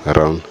show you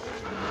around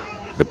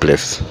the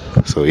place.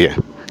 So yeah,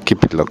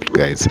 keep it locked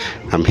guys.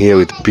 I'm here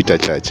with Peter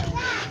Church.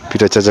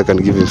 Peter Church can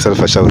give himself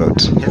a shout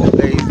out. Hello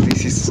guys,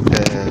 this is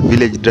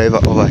village driver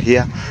over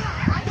here.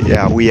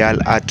 Yeah, we are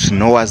at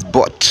Noah's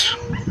Boat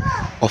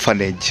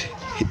Orphanage.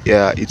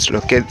 It's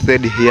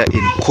located here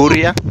in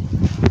Kuria,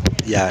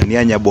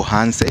 near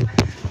Nyabohanse,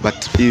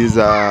 but is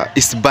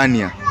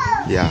Hispania.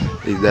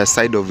 Is the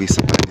side of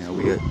Hispania.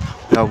 We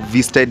have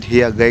visited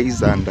here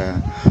guys, and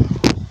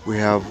we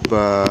have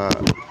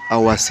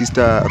our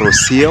sister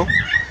Rocio.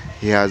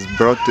 He has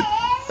brought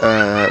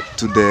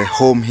to the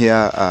home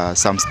here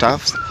some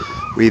stuff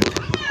with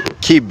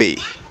kibe.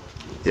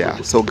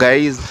 So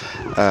guys,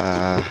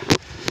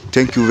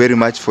 thank you very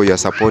much for your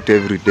support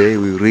every day.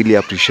 We really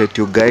appreciate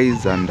you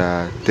guys, and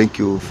thank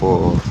you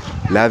for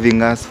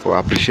loving us, for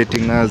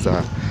appreciating us.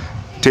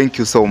 Thank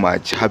you so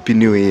much. Happy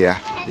New Year.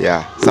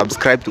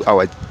 Subscribe to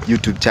our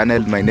YouTube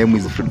channel. My name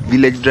is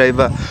Village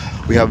Driver.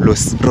 we have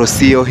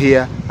Rocio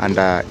here, and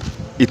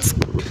it's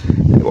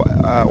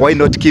why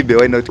not Kibe?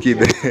 Why not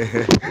Kibe?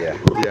 Yeah.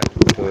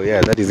 So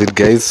yeah, that is it,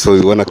 guys. So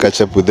we wanna catch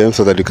up with them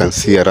so that you can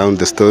see around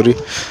the story.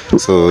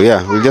 So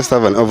yeah, we'll just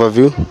have an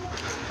overview.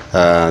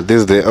 This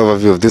is the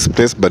overview of this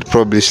place, but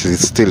probably she'll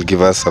still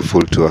give us a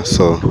full tour.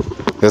 So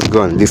let's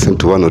go and listen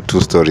to 1 or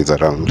 2 stories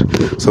around.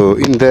 So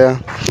in there,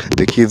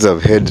 the kids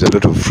have had a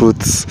lot of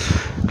fruits.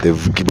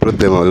 They've brought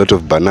them a lot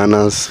of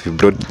bananas. We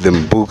brought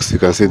them books. You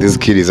can see this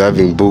kid is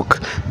having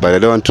book, but I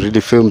don't want to really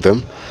film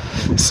them.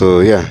 So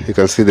yeah, you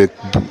can see the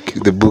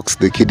books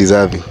the kid is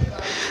having,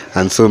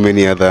 and so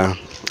many other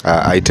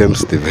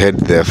items. They've had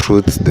their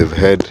fruits. They've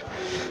had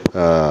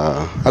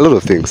a lot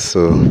of things,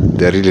 so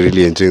they're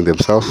really enjoying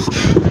themselves,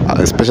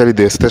 especially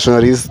the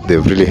stationaries.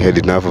 They've really had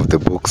enough of the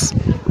books,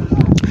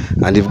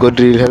 and if God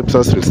really helps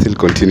us, we'll still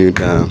continue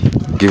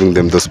giving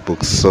them those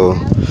books. So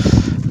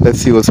let's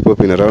see what's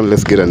popping around.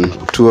 Let's get a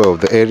tour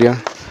of the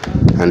area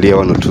and hear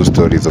 1 or 2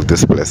 stories of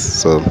this place.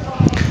 So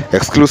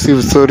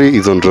exclusive story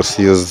is on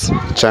Rocio's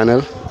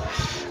channel,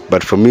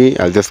 but for me,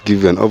 I'll just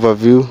give you an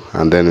overview,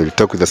 and then we'll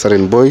talk with a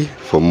certain boy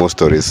for more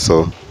stories.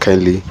 So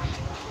kindly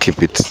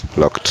keep it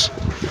locked.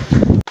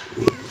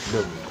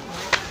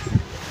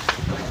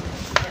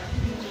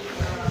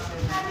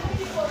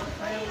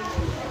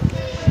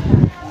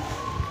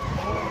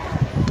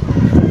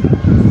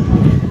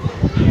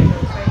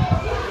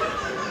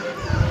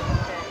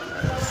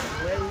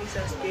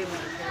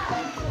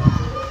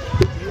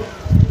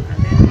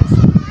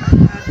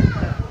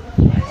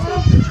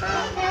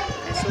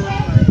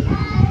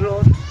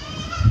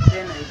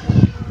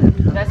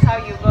 That's how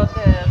you got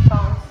the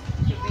funds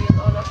to build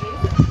all of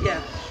this? Yeah.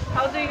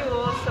 How do you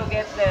also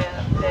get the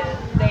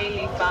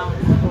daily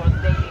funds for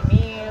daily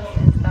meals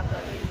and stuff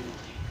like this?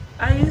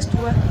 I used to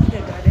work in the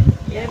garden.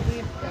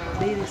 Every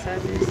daily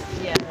service,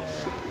 Yeah.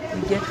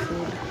 we get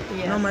food,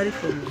 Yeah. normally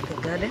from the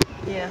garden.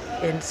 Yeah.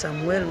 And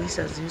some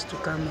well-wishers used to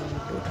come and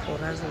bought for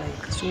us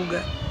like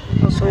sugar,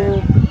 Okay.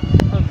 soap,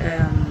 Okay.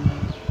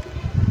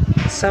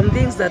 some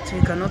things that we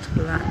cannot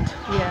plant,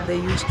 Yeah. they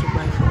used to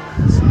buy for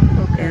us.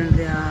 Okay. And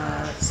there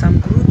are some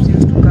groups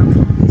used to come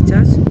from the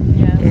church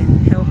Yeah.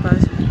 and help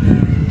us with the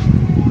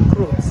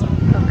clothes.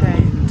 Okay.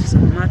 And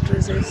some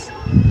mattresses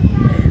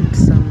and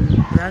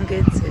some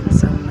blankets and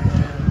some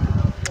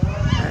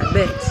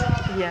beds.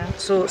 Yeah.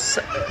 So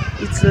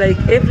it's like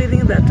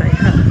everything that I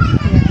have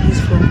is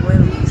from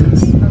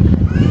well-wishers.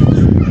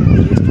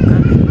 They used to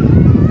come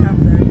and have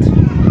that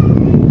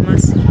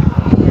mercy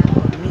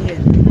on me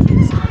and the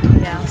kids.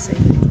 Yeah. And say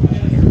to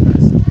help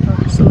us.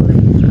 So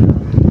like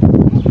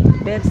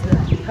beds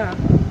that we have,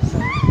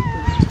 some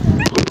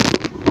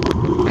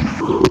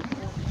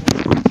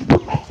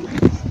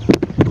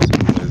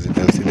As you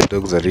can see, the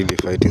dogs are really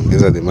fighting.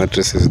 These are the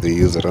mattresses they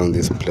use around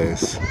this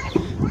place.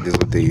 This is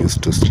what they use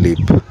to sleep.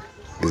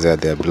 These are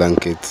their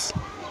blankets.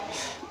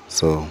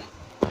 So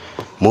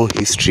more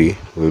history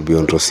will be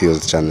on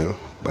Rocio's channel,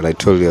 but I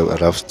told you a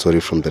rough story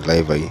from the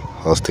live I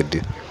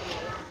hosted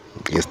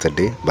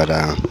yesterday. But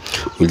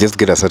we'll just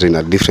get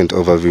a different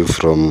overview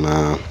from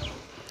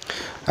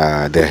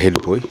their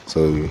head boy.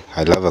 So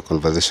I'll have a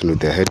conversation with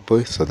their head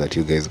boy so that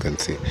you guys can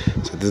see.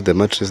 So this is the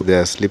mattress they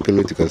are sleeping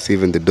with. You can see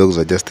even the dogs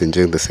are just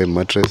enjoying the same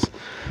mattress.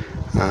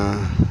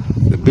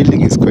 The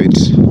building is quite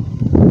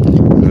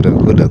not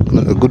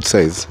a good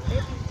size,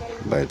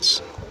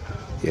 but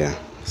yeah.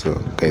 So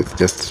guys,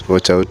 just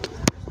watch out.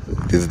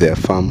 This is their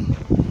farm.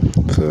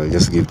 So I'll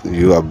just give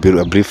you a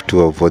brief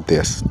tour of what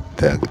they're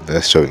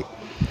showing.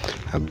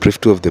 A brief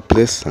tour of the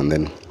place, and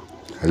then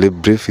a little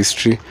brief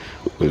history.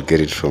 We'll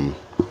get it from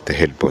the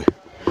head boy.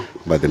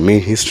 But the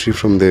main history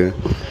from the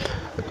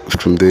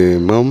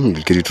mom,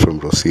 you'll get it from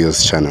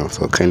Rocio's channel.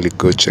 So kindly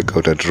go check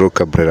out at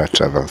Roca Brera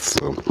Travels.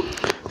 So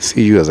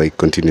see you as I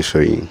continue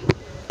showing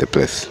the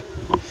place.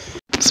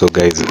 So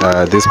guys,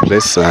 this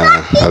place,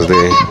 as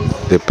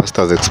the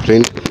pastor has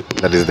explained,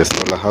 that is the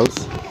solar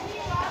house.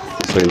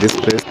 So in this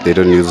place, they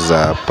don't use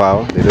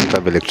power, they don't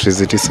have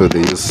electricity, so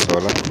they use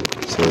solar.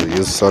 So they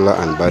use solar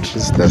and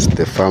batteries. That's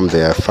the farm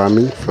they are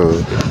farming for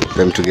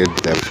them to get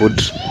their food,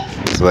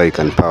 so that you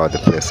can power the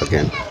place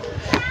again.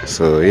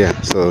 So yeah,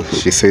 so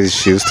she says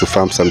she used to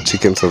farm some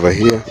chickens over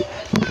here,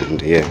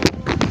 and yeah,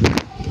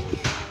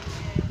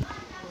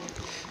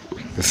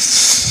 this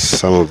is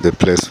some of the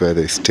place where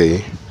they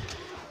stay.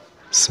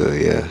 So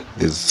yeah,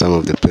 this is some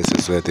of the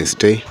places where they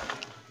stay.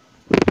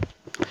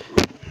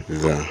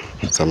 These are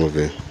some of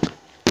the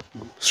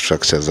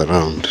structures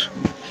around.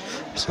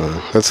 So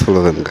let's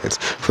follow them, guys.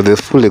 For the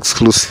full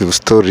exclusive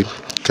story,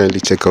 kindly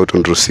check out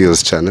on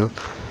Rocio's channel,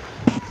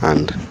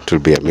 and it will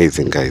be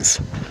amazing, guys.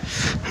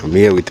 I'm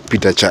here with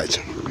Peter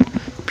Chacha.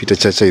 Peter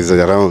Chacha is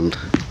around.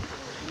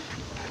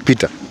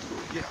 Peter,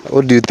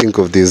 what do you think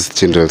of this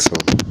children's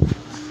home?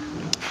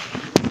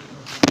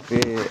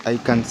 I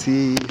can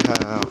see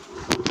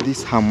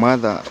her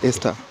mother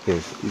Esther,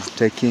 Yes. is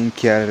taking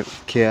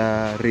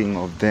caring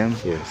of them.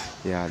 Yes.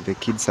 Yeah, the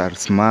kids are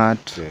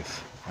smart.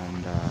 Yes.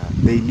 And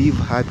they live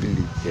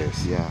happily.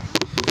 Yes. Yeah.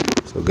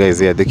 So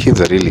guys, yeah, the kids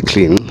are really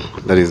clean.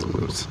 That is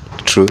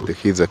true. The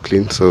kids are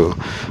clean. So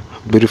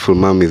beautiful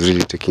mom is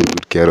really taking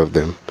good care of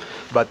them.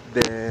 But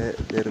the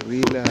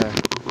real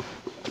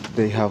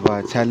they have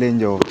a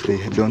challenge of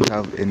they don't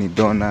have any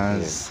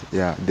donors.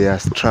 Yeah, they are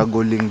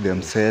struggling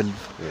themselves.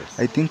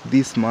 I think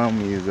this mom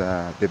is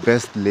the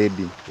best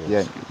lady.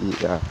 Yeah,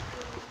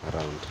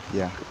 Around.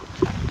 yeah.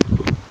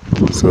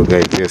 So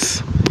guys,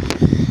 yes.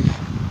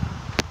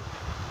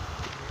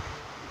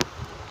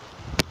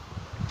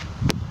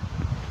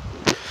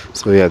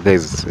 So yeah,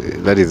 guys,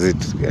 that is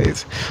it,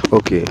 guys.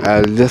 Okay,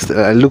 I'll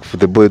look for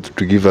the boy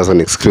to give us an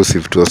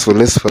exclusive tour. So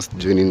let's first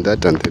join in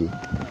that, and then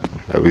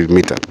I will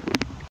meet up.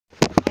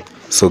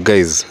 So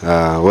guys,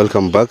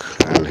 welcome back,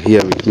 and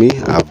here with me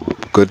I've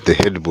got the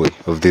head boy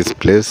of this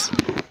place,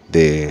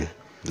 the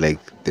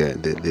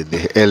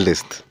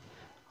eldest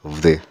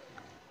of the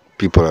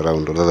people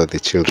around, or rather the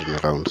children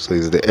around. So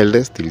he's the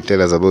eldest. He'll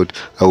tell us about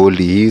how old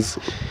he is.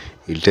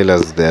 He'll tell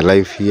us their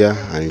life here,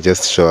 and he'll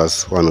just show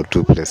us one or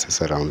two places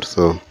around.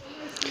 So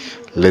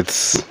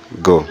let's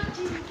go.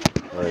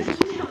 All right,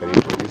 can you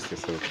introduce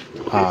yourself?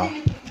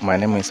 My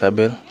name is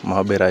Abel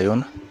Mahobe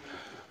Rayon.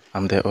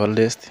 I'm the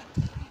oldest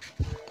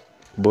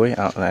boy,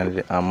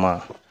 and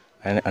I'm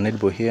an head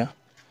boy here.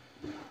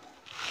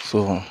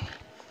 So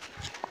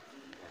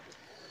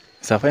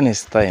it's a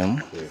finest time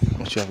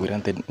which you have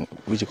granted,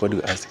 which God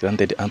has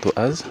granted unto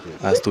us,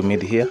 as to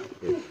meet here.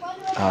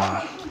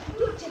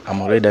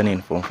 I'm already done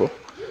in Form 4.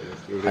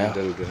 You're already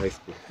done with the high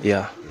school.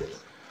 Yeah.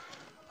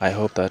 I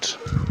hope that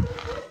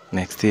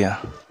next year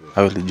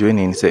I will join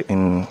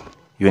in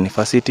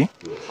university.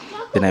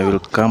 Then I will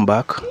come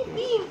back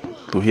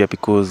to here,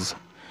 because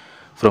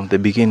from the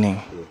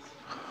beginning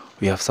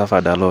we have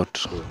suffered a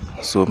lot.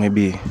 So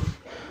maybe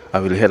I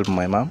will help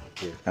my mom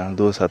and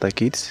those other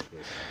kids,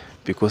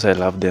 because I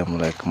love them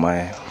like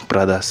my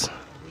brothers.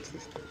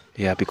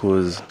 Yeah,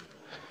 because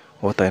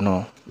what I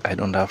know, I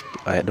don't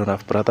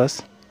have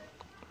brothers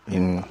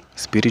in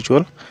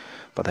spiritual,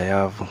 but I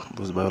have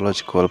those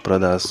biological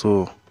brothers.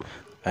 So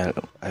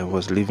I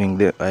was living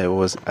there.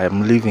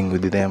 I'm living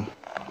with them.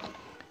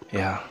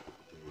 Yeah.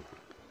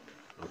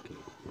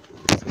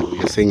 So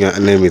you're saying your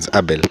name is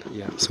Abel.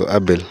 Yeah. So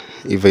Abel,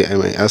 if I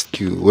may ask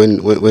you,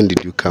 when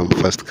did you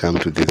first come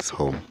to this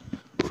home?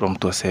 From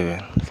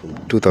 2007.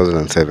 From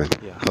 2007.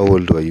 Yeah. How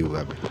old were you,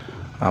 Abel?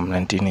 I'm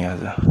 19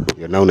 years.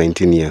 You're now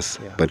 19 years.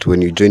 Yeah. But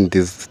when you joined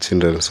this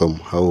children's home,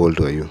 how old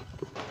were you?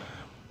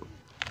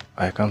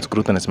 I can't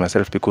scrutinize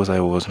myself because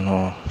I was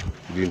no.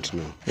 You didn't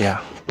know.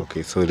 Yeah.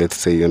 Okay, so let's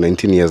say you're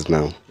 19 years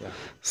now. Yeah.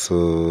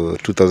 So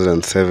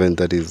 2007,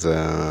 that is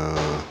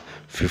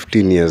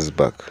 15 years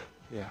back.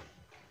 Yeah.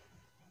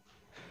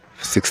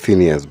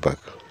 16 years back.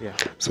 Yeah.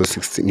 So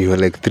 16, you were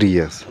like 3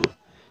 years.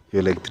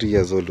 You're like 3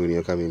 years old when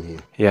you're coming here.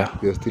 Yeah.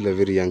 You're still a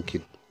very young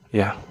kid.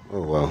 Yeah.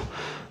 Oh wow.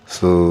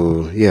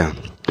 So yeah,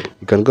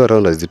 you can go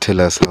around as you tell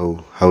us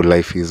how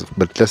life is,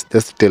 but just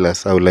tell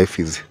us how life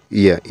is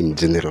here in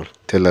general.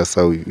 Tell us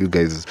how you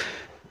guys,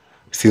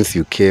 since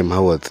you came,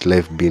 how has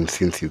life been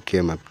since you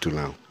came up to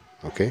now?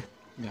 Okay?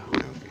 Yeah.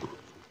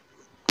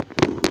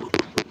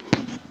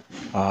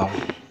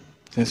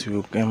 Since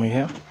you came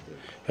here,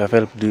 you have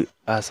helped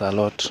us a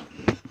lot,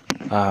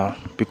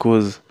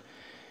 because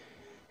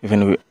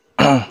even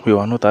we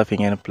were not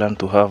having any plan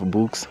to have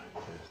books.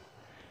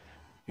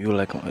 You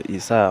like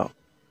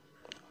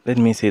let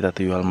me say that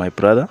you are my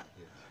brother.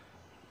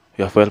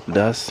 You have helped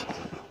us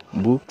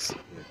books,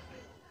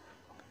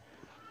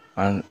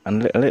 and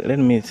let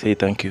me say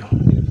thank you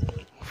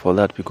for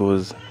that,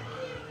 because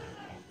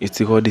it's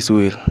God's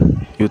will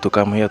you to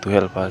come here to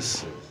help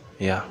us.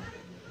 Yeah.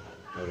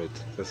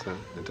 Alright, sasa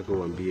nataka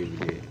uambie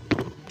vile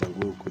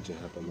tangu kuja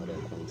hapa mara ya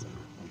kwanza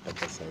mpaka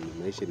sasa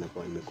maisha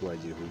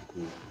imekuwaje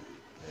huku,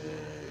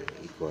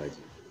 ikoaje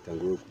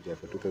tangu kuja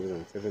hapa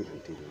 2007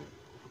 until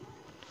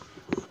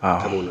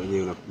kama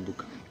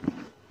unakumbuka.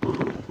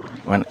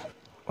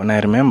 When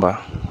I remember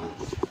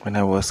when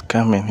I was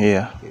coming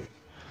here,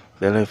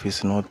 the life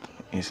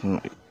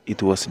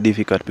it was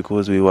difficult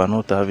because we were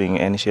not having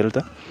any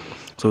shelter,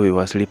 so we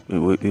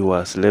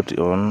were slept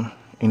on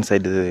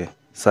inside the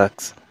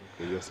sacks.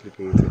 Okay, you were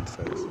sleeping inside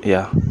sacks.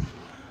 Yeah.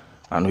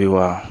 And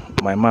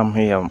my mom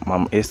here,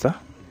 Mom Esther,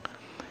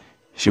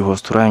 she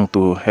was trying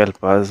to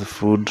help us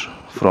food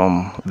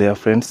from their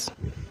friends.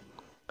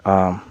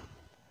 Can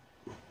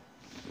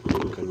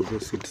you go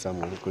sit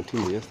somewhere?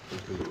 Continue, yes?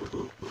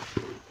 Continue.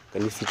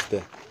 Can you sit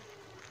there?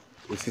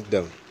 You sit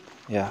down.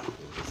 Yeah.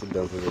 Sit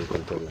down so you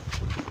can tell us.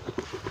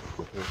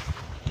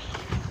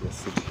 Just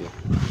sit here.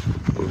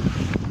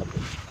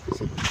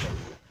 Sit down.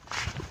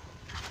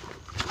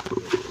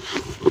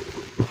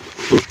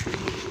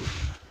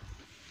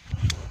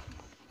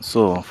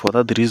 So for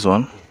that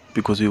reason,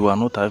 because we were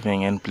not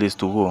having any place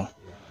to go,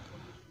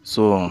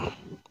 so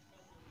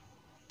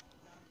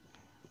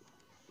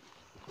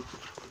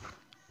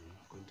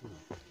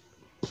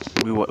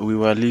we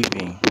were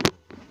leaving,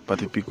 but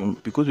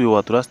because we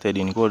were trusted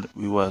in God,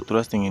 we were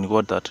trusting in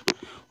God that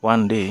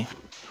one day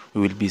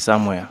we will be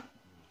somewhere.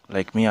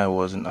 Like me, I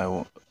was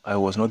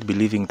not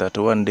believing that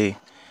one day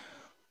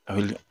I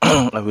will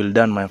I will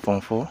done my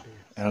Form 4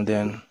 and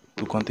then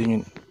to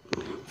continue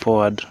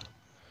forward.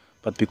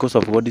 But because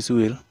of God's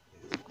will,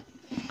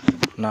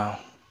 now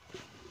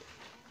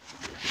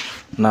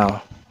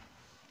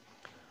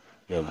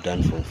You have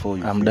done Form 4.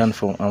 I'm done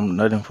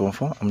Form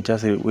 4. I'm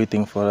just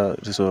waiting for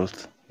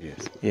results.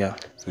 Yes. Yeah.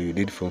 So you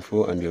did Form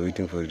 4 and you're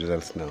waiting for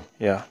results now.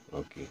 Yeah.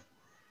 Okay.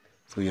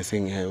 So you're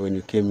saying when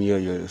you came here,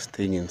 you're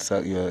staying in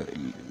you're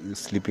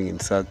sleeping in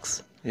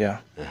sacks. Yeah.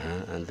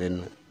 And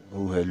then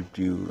who helped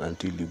you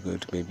until you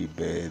got maybe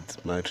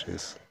beds,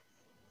 mattress?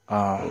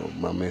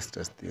 Mom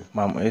Esther still.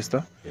 Mom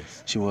Esther.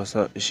 Yes. She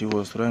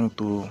was trying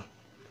to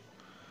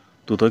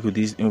talk with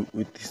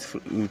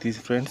his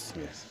friends.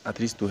 Yes. At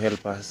least to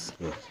help us.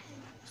 Yes.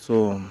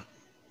 So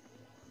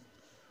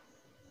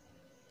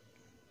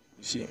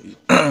she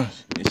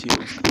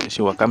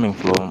was coming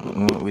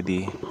from with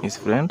his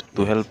friend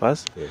to help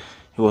us. Yes.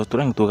 He was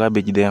trying to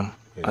garbage them,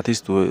 Yes. at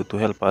least to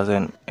help us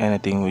and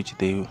anything which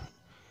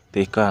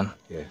they can.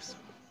 Yes.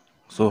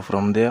 So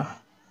from there,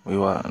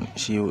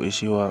 she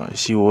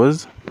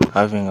was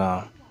having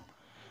a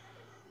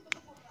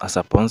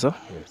sponsor.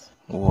 Yes.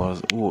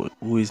 Who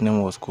his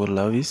name was called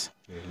Lewis.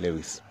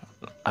 Lewis.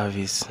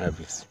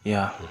 Avis.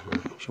 Yeah.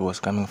 She was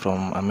coming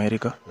from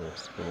America.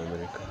 Yes, from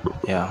America.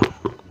 Yeah.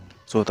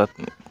 So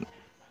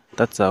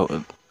that's how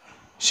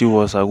she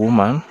was a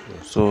woman.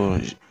 Yes. So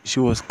she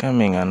was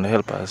coming and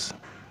help us.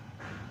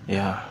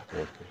 Yeah.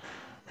 Okay.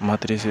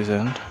 Mattresses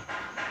and.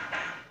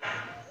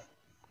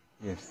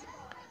 Yes.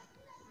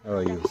 How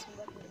are you?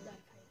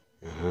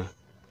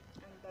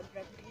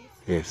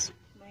 Yes.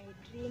 My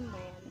dream, my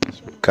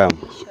ambition.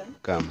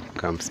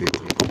 Come sit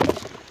here.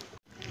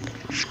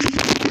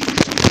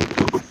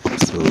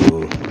 So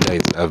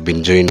guys, I've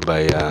been joined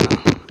by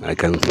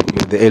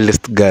the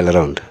eldest girl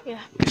around. Yeah.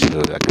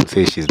 So I can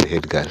say she's the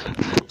head girl.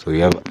 So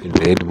you have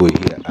the head boy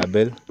here,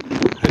 Abel,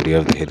 and you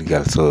have the head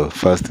girl. So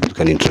first you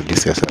can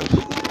introduce yourself.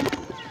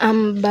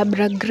 I'm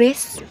Barbara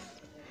Grace.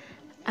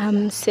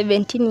 I'm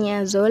 17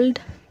 years old.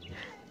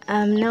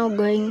 I'm now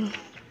going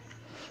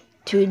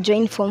to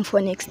join Form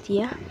 4 next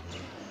year.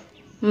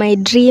 My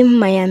dream,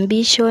 my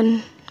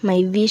ambition,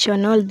 my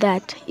vision, all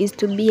that is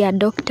to be a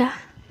doctor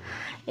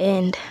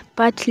and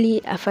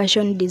partly a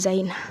fashion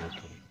designer.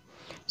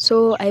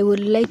 So I would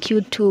like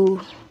you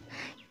to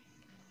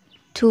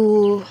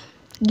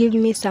give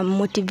me some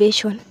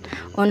motivation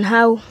on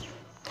how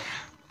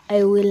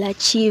I will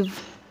achieve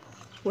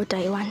what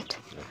I want.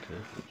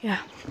 Yeah.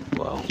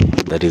 Wow,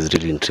 that is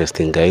really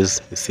interesting,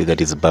 guys. You see,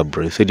 that is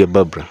Barbara. You said you're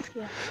Barbara.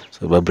 Yeah.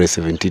 So Barbara is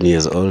 17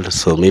 years old.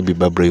 So maybe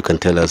Barbara, you can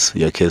tell us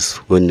your case.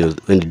 When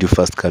did you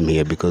first come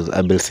here? Because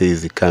Abel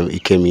says he came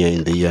here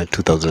in the year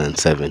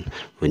 2007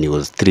 when he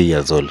was 3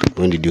 years old.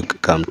 When did you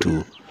come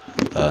to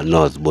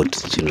Northbot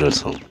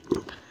Children's Home?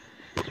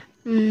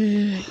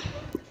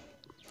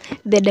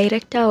 The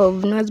director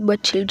of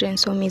Northbot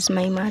Children's Home is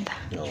my mother.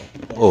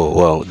 Oh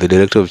wow, the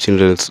director of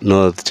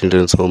North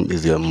Children's Home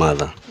is your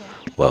mother.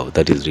 Yeah. Wow,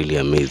 that is really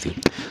amazing.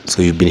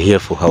 So you've been here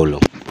for how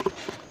long?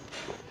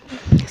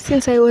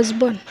 Since I was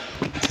born.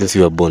 Since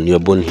you were born. You were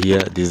born here,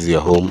 this is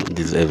your home,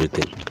 this is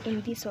everything.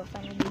 In this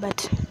orphanage,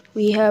 but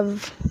we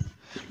have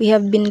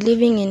been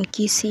living in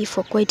Kisii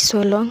for quite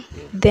so long.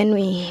 Then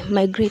we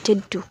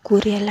migrated to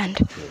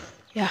Kuryaland.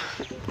 Yeah.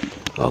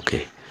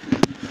 Okay.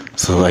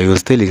 So I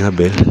was telling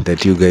Abel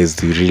that you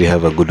guys really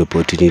have a good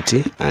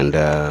opportunity, and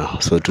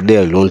so today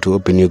I want to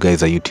open you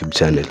guys a YouTube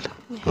channel,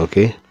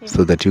 okay?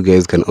 So that you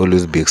guys can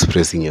always be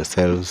expressing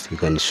yourselves. You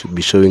can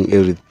be showing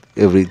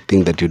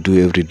everything that you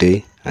do every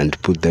day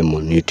and put them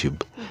on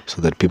YouTube,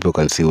 so that people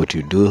can see what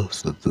you do.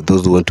 So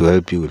those who want to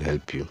help you will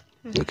help you,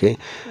 okay?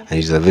 And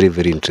it's a very,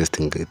 very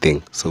interesting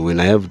thing. So when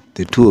I have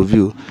the two of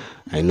you,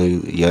 I know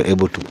you are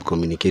able to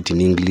communicate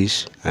in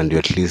English, and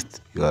at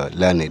least you are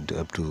learned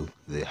up to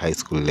the high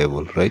school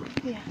level, right?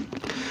 Yeah.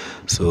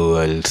 So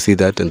I'll see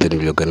that, and then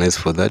we'll organize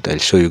for that. I'll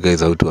show you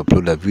guys how to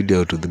upload a video,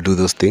 how to do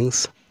those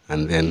things,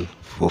 and then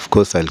of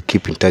course I'll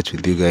keep in touch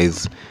with you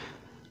guys.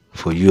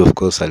 For you, of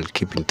course, I'll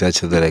keep in touch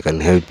so that I can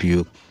help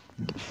you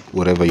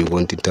whatever you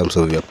want in terms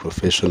of your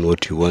profession.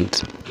 What you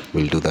want,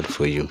 we'll do that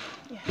for you.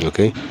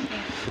 Okay?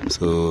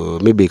 So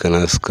maybe you can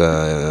ask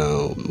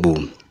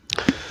Boom.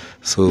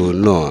 So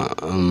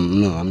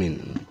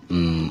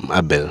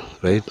Abel,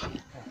 right?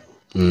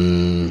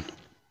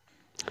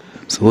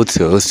 So what's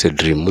your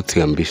dream? What's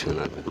your ambition,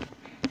 Abel?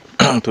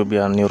 To be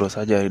a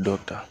neurosurgery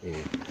doctor. Yeah.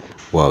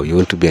 Wow, you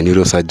want to be a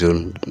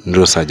neurosurgery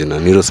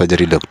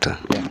doctor?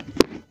 Yeah.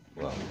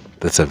 Wow,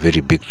 that's a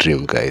very big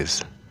dream,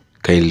 guys.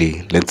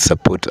 Kindly, let's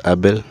support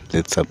Abel,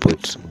 let's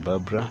support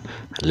Barbara,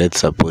 let's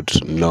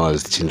support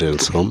Noah's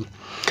Children's Home.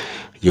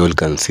 You all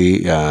can see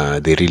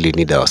they really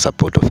need our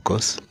support, of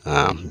course.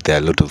 There are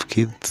a lot of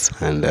kids,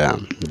 and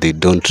they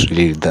don't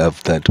really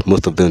have that.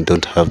 Most of them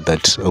don't have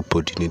that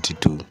opportunity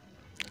to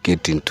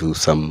get into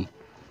some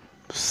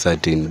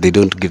certain. They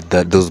don't get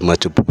those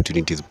much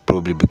opportunities,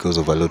 probably because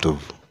of a lot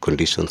of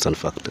conditions and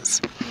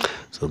factors.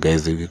 So,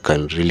 guys, you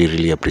can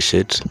really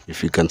appreciate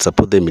if you can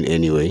support them in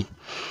any way.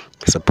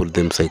 Support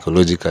them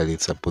psychologically,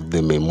 support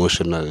them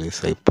emotionally,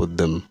 support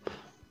them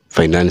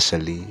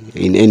financially,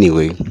 in any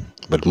way.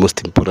 But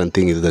most important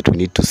thing is that we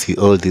need to see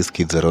all these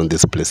kids around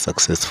this place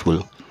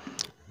successful.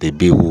 They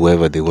be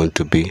whoever they want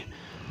to be.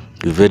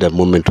 We've had a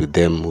moment with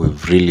them.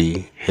 We've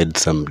really had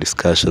some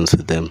discussions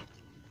with them,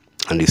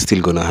 and we're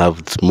still gonna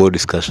have more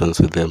discussions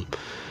with them.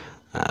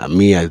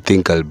 Me, I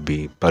think I'll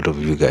be part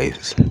of you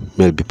guys.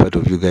 I'll be part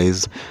of you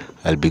guys.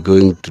 I'll be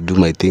going to do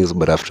my things,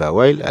 but after a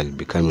while, I'll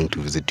be coming to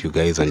visit you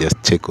guys and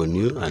just check on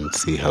you and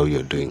see how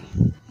you're doing.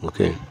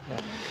 Okay.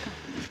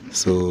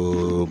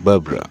 So,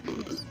 Barbara,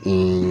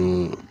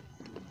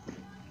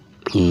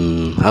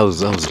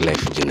 how's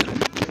life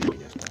generally?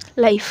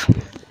 Life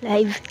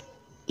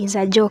is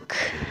a joke.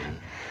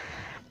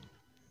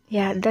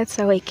 Yeah, that's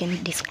how I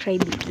can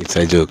describe it. It's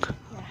a joke.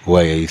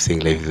 Why are you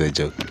saying life is a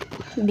joke?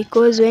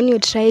 Because when you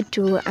try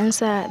to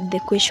answer the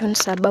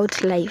questions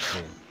about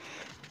life,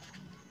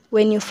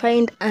 when you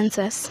find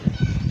answers,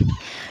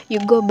 you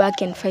go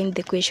back and find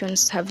the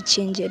questions have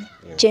changed.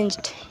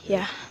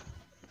 Yeah.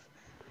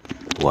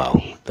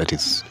 Wow, that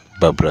is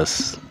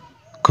Barbara's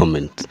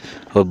comment.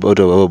 How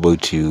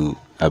about you,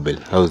 Abel?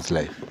 How's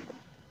life?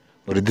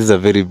 Or this is a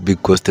very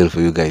big question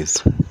for you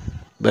guys.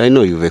 But I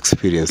know you've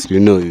experienced. You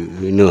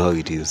know how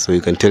it is. So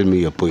you can tell me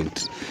your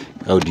point.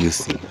 How do you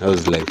see?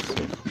 How's life?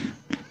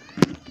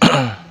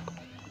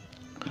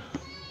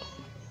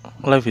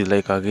 Life is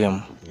like a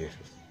game. Yes.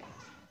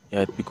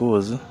 Yeah,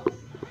 because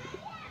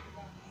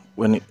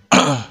when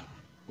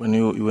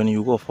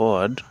you go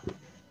forward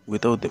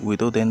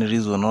without any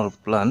reason or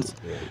plans,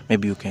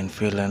 maybe you can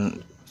fail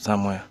in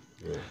somewhere.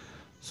 Yeah.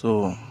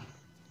 So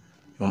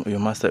you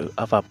must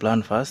have a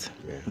plan first,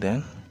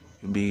 then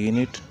you begin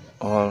it,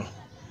 or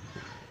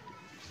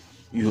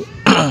you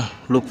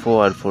look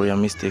forward for your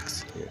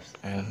mistakes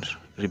and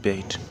repair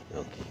it.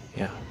 Okay.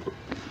 Yeah.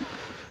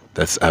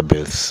 That's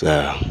Abel's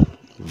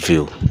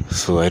view.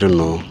 So I don't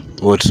know.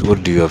 What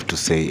do you have to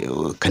say?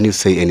 Can you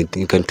say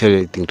anything? You can tell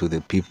anything to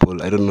the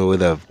people. I don't know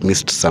whether I've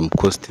missed some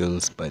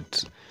questions,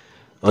 but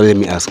let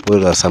me ask,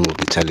 what are some of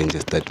the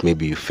challenges that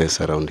maybe you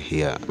face around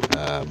here,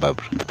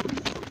 Barbara?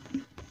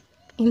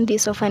 In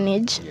this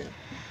orphanage,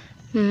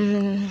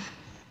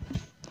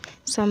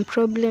 some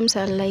problems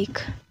are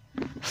like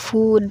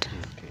food,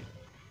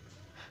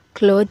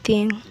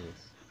 clothing,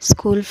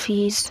 school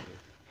fees,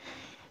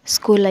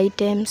 school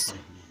items.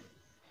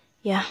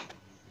 Yeah.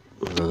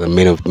 Those are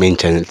the main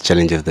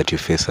challenges that you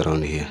face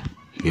around here.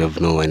 You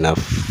have no enough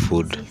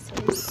food.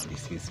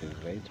 Diseases,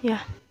 right? Yeah.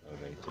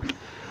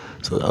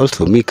 So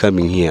also me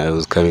coming here, I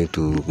was coming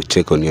to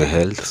check on your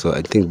health. So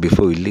I think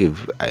before we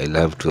leave, I'll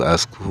have to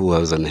ask who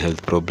has a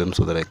health problem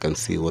so that I can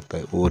see what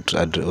I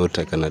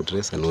can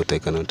address and what I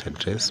cannot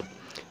address.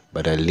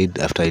 But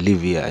after I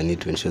leave here, I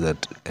need to ensure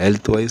that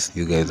health-wise,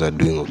 you guys are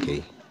doing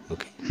okay.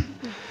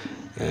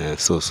 Okay.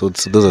 So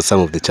those are some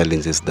of the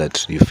challenges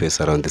that you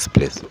face around this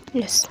place.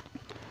 Yes.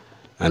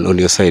 And on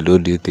your side,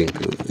 what do you think?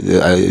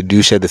 Do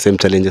you share the same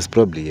challenges?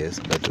 Probably yes,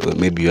 but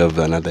maybe you have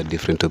another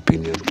different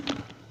opinion.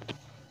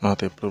 No,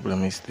 the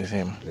problem is the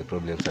same. The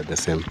problems are the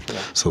same. Yeah.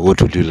 So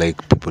what would you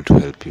like people to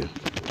help you?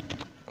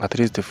 At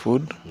least the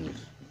food,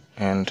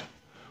 and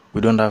we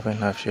don't have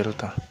enough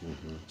shelter.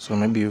 So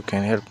maybe you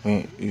can help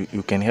me.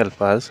 You can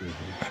help us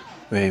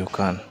where you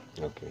can.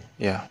 Okay.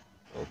 Yeah.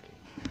 Okay.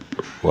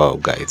 Wow,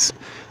 guys.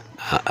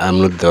 I'm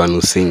not the one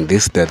who's saying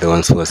this, they're the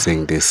ones who are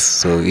saying this.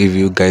 So if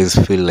you guys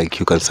feel like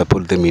you can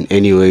support them in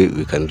any way,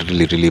 we can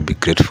really be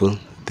grateful.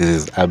 This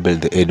is Abel,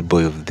 the head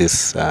boy of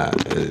this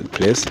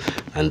place,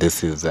 and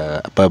this is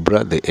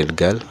Barbara, the head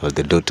girl, or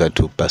the daughter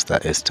to Pastor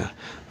Esther,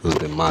 who's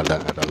the mother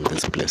around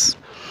this place.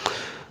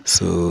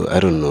 So I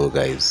don't know,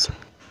 guys.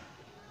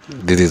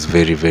 This is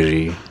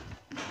very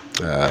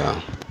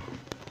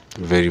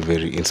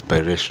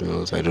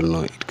inspirational. I don't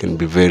know, it can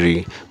be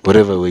very,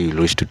 whatever way you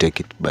wish to take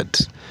it,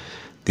 but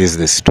this is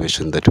the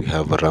situation that we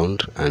have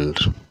around, and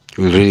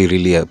we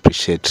really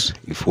appreciate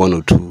if one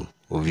or two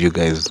of you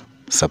guys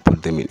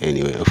support them in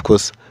any way. Of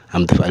course,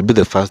 I'll be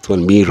the first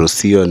one. Me,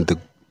 Rocio, and the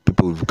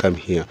people who come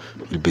here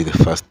will be the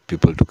first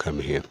people to come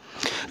here.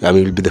 I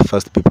mean, we'll be the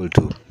first people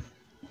to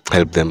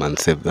help them and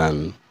save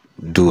and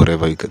do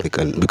whatever we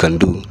can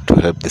do to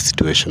help the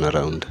situation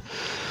around.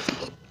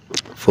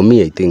 For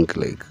me, I think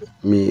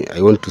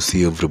I want to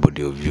see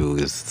everybody of you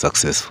is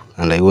successful,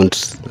 and I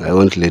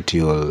won't let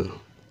you all.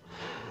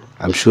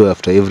 I'm sure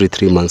after every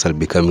 3 months I'll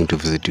be coming to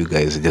visit you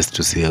guys just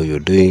to see how you're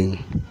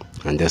doing,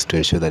 and just to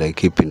ensure that I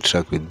keep in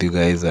track with you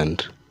guys,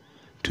 and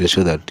to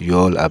ensure that you're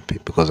all happy,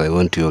 because I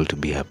want you all to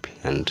be happy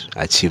and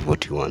achieve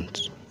what you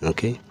want.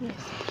 Okay? Yes.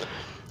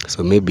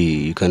 So maybe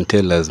you can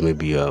tell us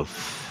maybe your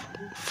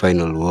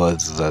final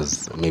words,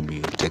 as maybe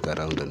you take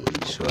around and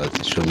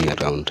show me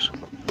around.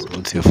 So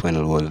what's your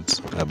final words,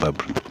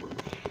 Barbara?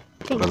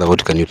 Rather,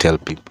 what can you tell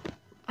people?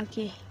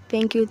 Okay.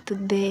 Thank you to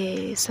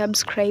the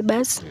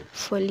subscribers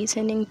for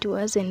listening to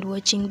us and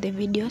watching the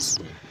videos.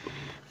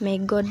 May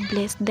God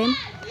bless them.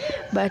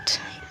 But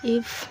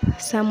if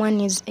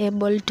someone is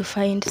able to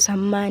find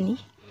some money,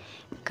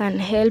 can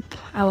help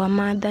our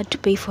mother to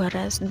pay for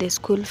us the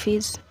school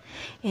fees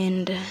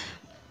and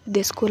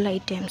the school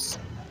items.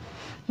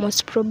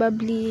 Most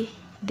probably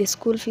the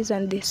school fees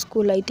and the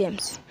school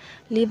items.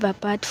 Leave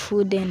apart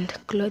food and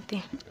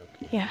clothing.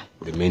 Yeah.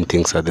 The main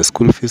things are the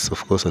school fees,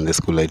 of course, and the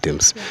school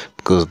items,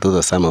 because those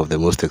are some of the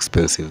most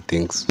expensive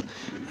things,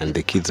 and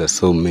the kids are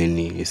so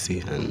many, you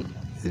see, and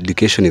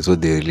education is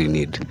what they really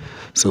need.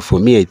 So for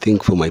me, I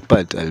think for my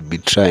part, I'll be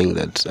trying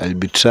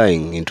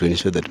to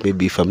ensure that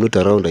maybe if I'm not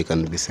around, I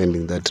can be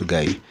sending that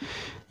guy.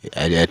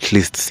 I at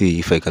least see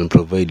if I can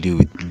provide you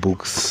with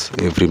books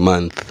every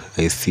month.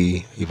 I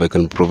see if I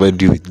can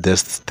provide you with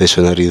just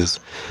stationaries.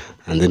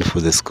 And then for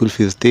the school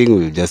fees thing,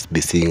 we'll just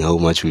be seeing how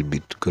much we'll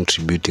be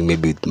contributing,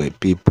 maybe with my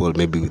people,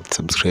 maybe with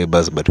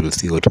subscribers, but we'll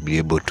see what we'll be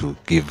able to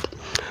give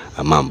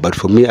a mom. But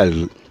for me,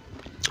 I'll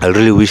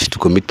really wish to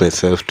commit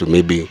myself to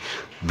maybe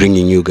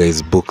bringing you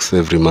guys books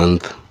every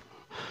month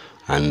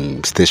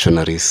and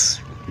stationaries,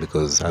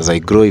 because as I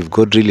grow, if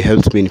God really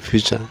helps me in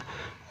future,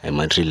 I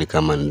might really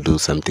come and do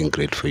something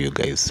great for you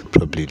guys,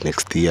 probably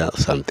next year or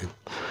something.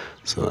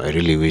 So I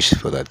really wish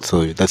for that.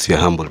 So that's your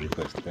humble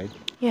request, right?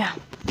 Yeah.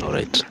 All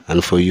right.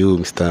 And for you,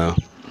 Mr.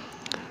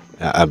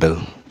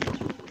 Abel?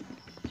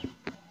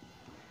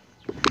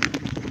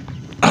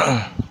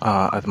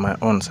 At my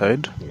own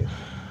side,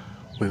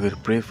 we will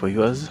pray for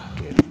yours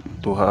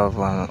to have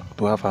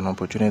an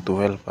opportunity to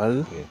help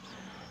us,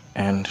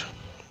 and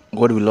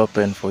God will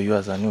open for you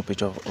as a new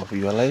page of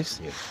your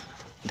lives.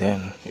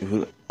 Then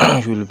you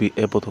will be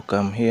able to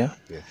come here,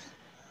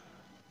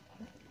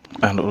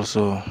 and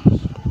also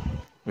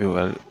we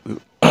are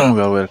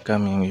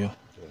welcoming you.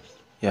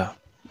 Yeah.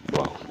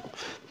 Wow.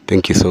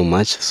 Thank you so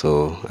much.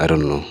 So I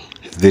don't know,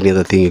 is there any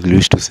other thing you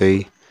wish to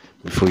say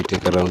before we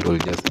take a round, or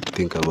just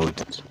think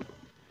about it?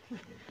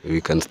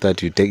 We can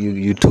start. You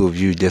two of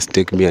you just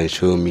take me and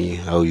show me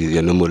how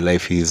your normal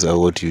life is, or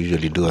what you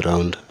usually do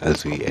around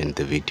as we end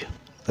the video.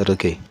 Is that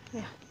okay?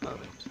 Yeah. All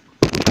right.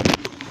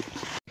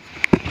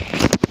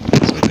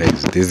 So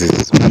guys, this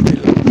is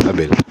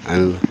Abel.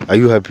 And are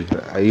you happy?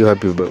 Are you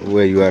happy about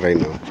where you are right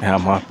now? Yeah,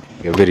 I'm happy.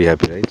 You're very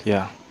happy, right?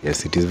 Yeah.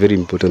 Yes, it is very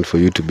important for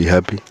you to be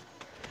happy.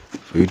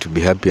 For you to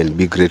be happy and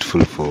be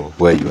grateful for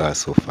where you are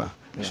so far.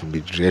 You should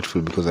be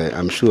grateful, because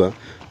I'm sure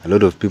a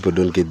lot of people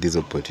don't get this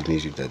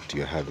opportunity that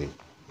you're having.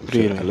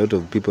 Really? A lot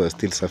of people are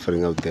still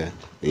suffering out there.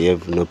 They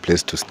have no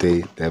place to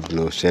stay, they have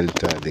no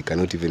shelter, they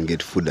cannot even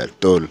get food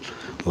at all,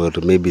 or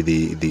maybe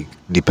they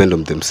depend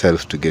on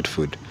themselves to get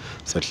food.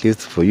 So at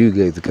least for you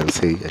guys, you can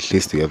say at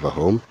least you have a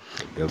home,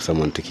 you have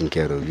someone taking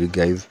care of you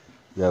guys,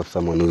 you have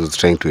someone who's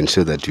trying to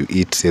ensure that you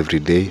eat every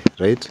day,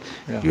 right?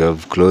 Yeah. You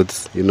have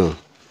clothes,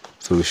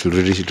 So we should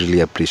really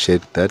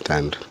appreciate that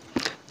and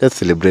just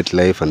celebrate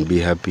life and be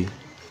happy.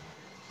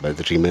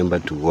 But remember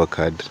to work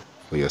hard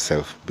for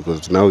yourself,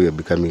 because now you're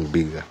becoming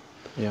bigger.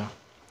 Yeah.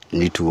 You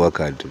need to work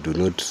hard. Do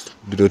not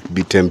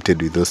be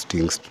tempted with those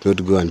things. Do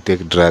not go and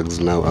take drugs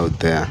now out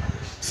there.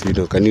 So,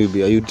 are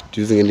you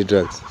using any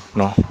drugs?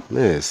 No.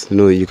 Yes.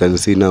 No, you can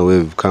see now where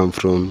we've come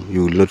from.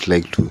 You will not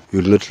like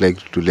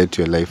to let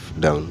your life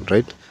down,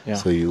 right? Yeah.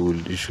 So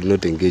you should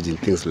not engage in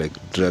things like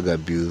drug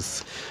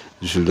abuse.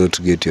 You should not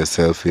get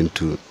yourself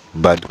into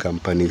bad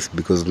companies,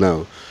 because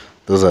now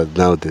those are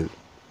now the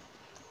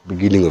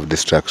beginning of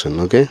distraction.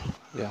 Okay?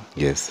 Yeah.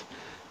 Yes.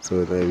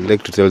 So I would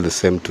like to tell the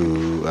same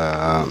to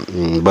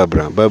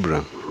Barbara.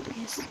 Barbara,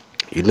 Yes.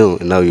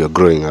 Now you're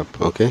growing up,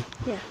 okay?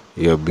 Yeah.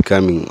 You're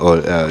becoming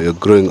you're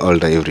growing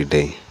older every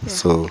day. Yeah.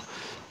 So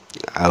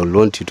I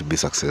want you to be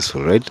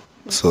successful, right?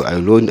 Yes. So I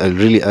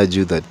really urge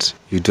you that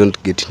you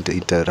don't get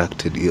interfered,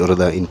 or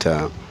rather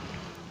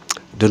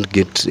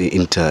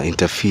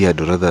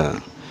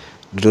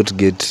do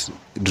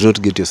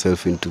not get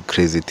yourself into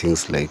crazy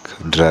things like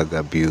drug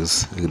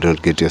abuse. Do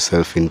not get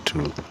yourself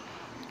into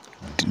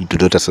do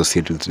not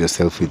associate with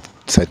yourself with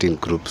certain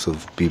groups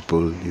of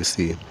people, you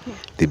see,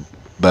 the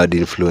bad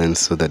influence,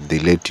 so that they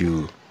let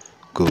you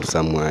go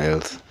somewhere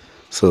else.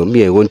 So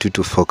I want you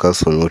to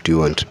focus on what you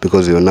want,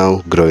 because you're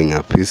now growing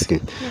up, you see.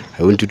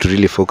 I want you to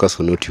really focus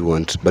on what you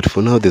want, but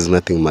for now there's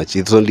nothing much.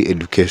 It's only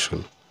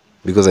education,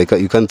 because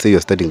you can't say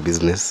you're studying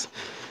business,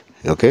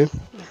 okay?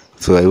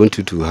 So I want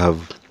you to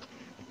have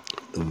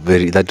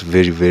very,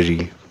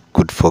 very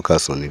good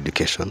focus on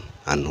education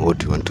and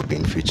what you want to be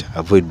in future.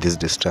 Avoid these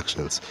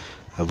distractions.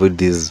 Avoid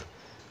these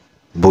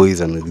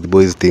boys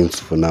things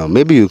for now.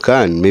 Maybe you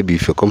can, maybe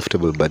if you're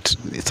comfortable, but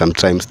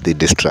sometimes they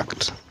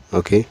distract,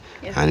 okay?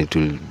 Yeah. And it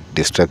will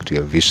distract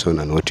your vision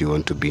and what you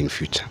want to be in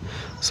future.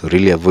 So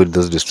really avoid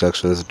those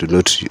distractions. Do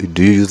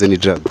you use any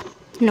drug?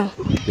 No.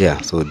 Yeah,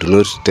 so do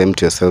not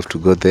tempt yourself to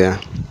go there,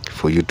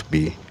 for you to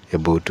be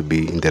able to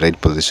be in the right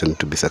position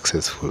to be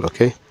successful,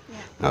 okay?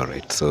 Yeah. All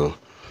right, so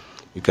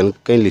you can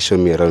kindly show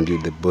me around.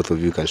 The both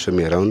of you can show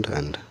me around,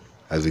 and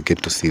as we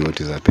get to see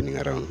what is happening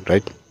around,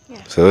 right?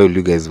 Yeah. So where will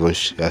you guys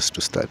want us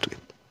to start with?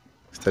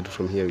 Start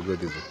from here, we go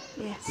this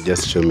way. Yes.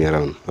 Just show me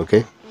around, okay?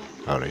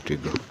 Yeah. All right, we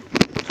go.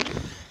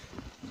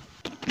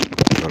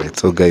 All right,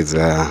 so guys,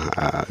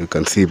 you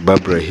can see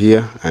Barbara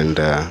here and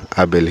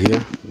Abel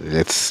here.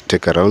 Let's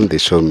take around. They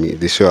show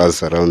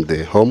us around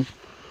the home,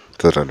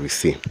 so that we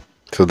see,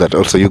 so that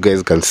also you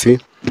guys can see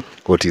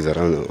what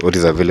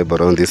is available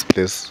around this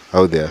place,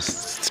 how they are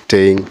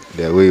staying,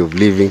 their way of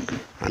living,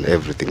 and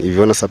everything. If you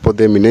want to support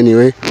them in any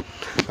way,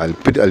 I'll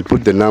put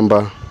the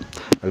number.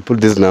 I'll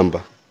put this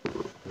number.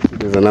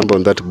 There's a number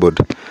on that board.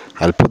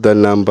 I'll put that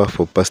number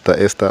for Pastor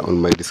Esther on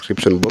my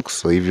description box.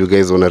 So if you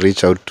guys want to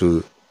reach out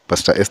to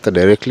Pastor Esther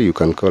directly, you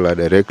can call her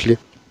directly,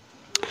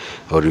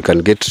 or you can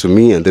get to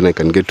me and then I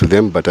can get to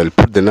them. But I'll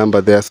put the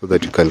number there so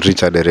that you can reach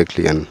her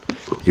directly and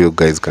you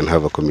guys can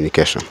have a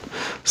communication.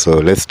 So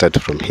let's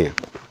start from here.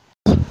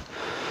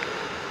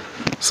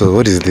 So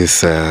what is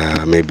this?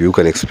 Maybe you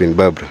can explain,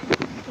 Barbara.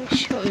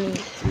 Show me.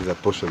 This is a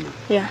portion.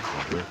 Yeah.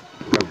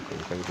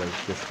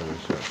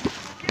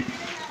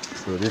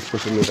 So this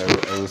portion,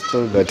 I was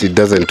told that it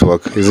doesn't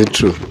work. Is it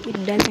true?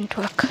 It doesn't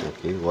work.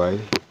 Okay, why?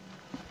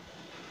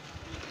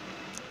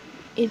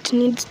 It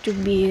needs to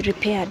be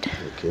repaired.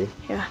 Okay.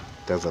 Yeah.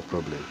 That's a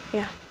problem.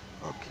 Yeah.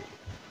 Okay.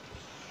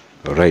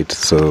 All right.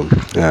 So,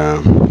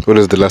 when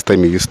was the last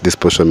time you used this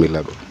portion mill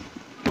lab?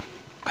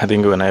 I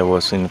think when I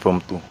was in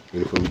Form 2.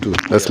 In Form 2.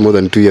 That's more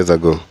than 2 years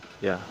ago.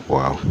 Yeah.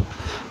 Wow.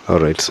 All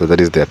right. So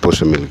that is the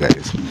portion mill,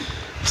 guys.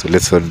 So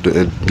let's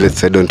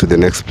head on to the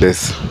next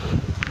place.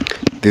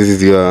 This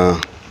is your.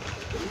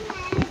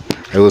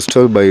 I was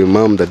told by your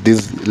mom that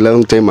this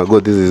long time ago,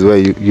 this is where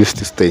you used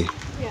to stay.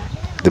 Yeah.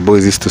 The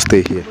boys used to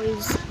stay here.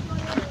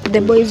 The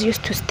boys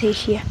used to stay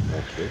here.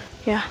 Okay.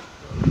 Yeah.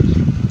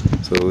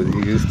 So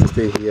you used to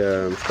stay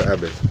here, Mr.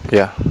 Abel?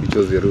 Yeah. Which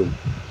was your room?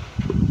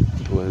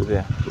 It was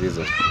there. This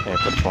one? Yeah,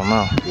 but for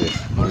now, Yes.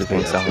 I'm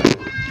living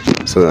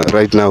somewhere. So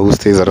right now, who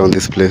stays around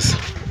this place?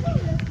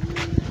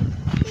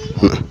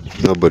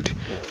 Nobody.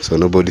 So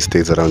nobody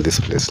stays around this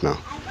place now.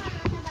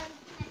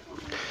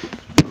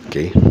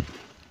 Okay.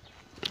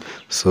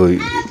 So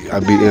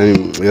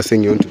you're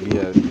saying you want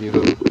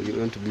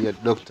to be a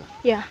doctor?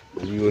 Yeah.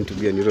 You want to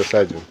be a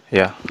neurosurgeon?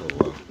 Yeah. Oh,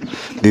 wow.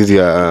 These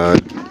are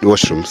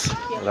washrooms.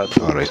 Yeah.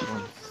 All right.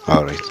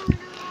 All right.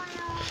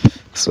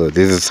 So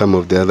this is some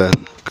of the other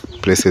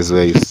places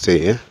where you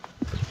stay, yeah?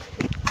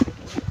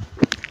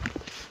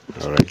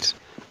 All right.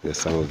 There's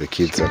some of the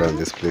kids around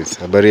this place.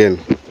 Habarian.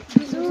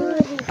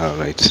 All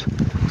right.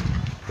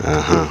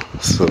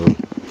 So,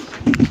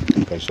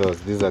 can show us.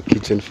 These are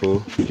kitchen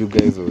for you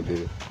guys or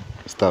the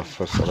staff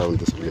first around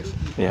this place?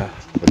 Yeah.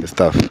 For the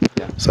staff.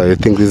 Yeah. So I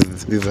think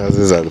these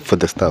houses are for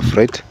the staff,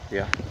 right?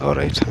 Yeah. All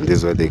right. And this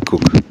is where they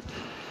cook.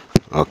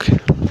 Okay.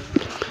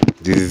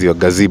 This is your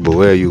gazebo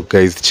where you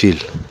guys chill.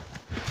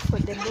 For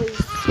the boys.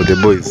 For the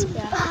boys.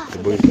 Yeah. The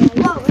boys.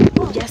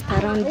 Just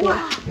around there.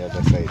 The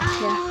other side.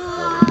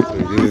 Yeah. So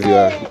this is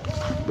your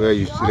where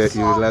you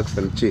relax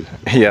and chill.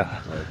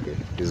 Yeah. Okay.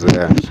 This is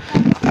where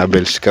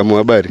Abel shikamoo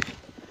habari.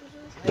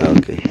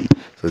 Okay.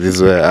 So this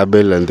is where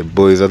Abel and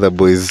the other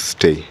boys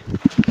stay.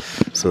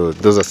 So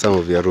those are some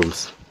of your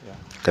rooms. Yeah.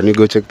 Can you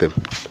go check them?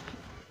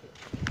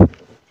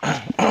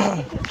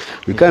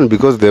 We can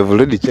because they have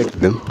already checked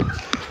them.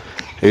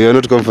 You are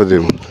not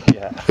comfortable.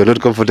 Yeah. You're not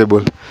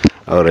comfortable.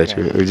 All right.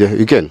 Yeah.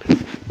 You can.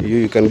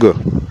 You can go.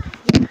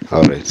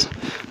 All right.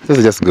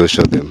 Let's just go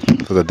show them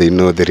so that they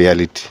know the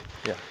reality.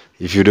 Yeah.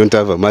 If you don't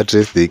have a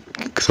mattress,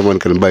 someone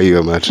can buy you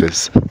a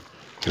mattress,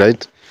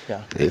 right?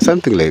 Yeah.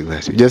 Something like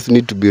that. You just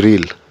need to be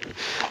real.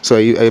 So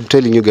I'm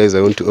telling you guys,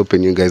 I want to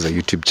open you guys a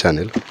YouTube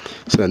channel.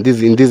 So in this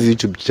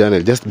YouTube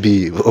channel, just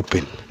be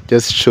open.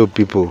 Just show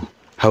people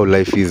how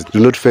life is. Do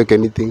not fake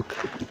anything.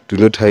 Do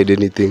not hide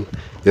anything.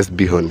 Just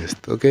be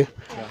honest. Okay?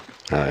 Yeah.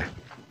 All right.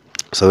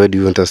 So where do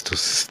you want us to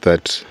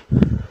start?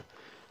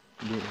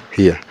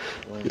 Here.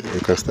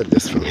 You can start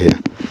just from here.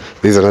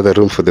 This is another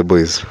room for the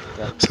boys.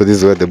 So this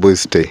is where the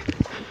boys stay.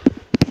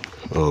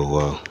 Oh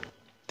wow.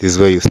 This is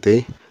where you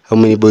stay? How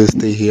many boys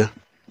stay here?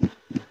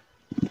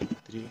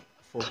 3,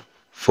 4.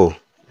 4.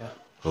 Yeah.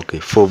 Okay,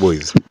 4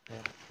 boys.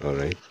 Yeah. All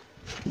right.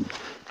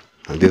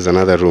 And there's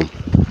another room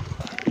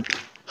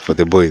for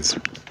the boys.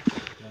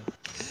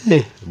 Yeah.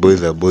 Hey,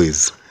 boys are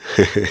boys.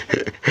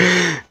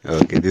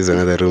 Okay, this is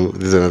another room.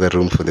 This is another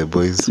room for the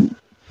boys.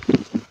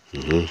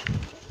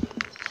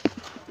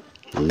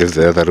 And this is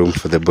the other room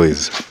for the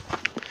boys.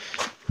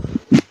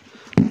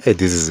 Hey,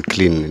 this is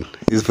clean.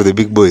 This is for the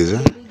big boys,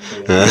 huh?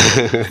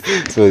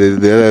 So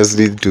the others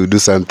need to do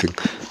something.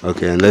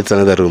 Okay, and that's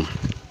another room.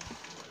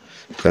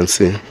 You can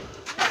see.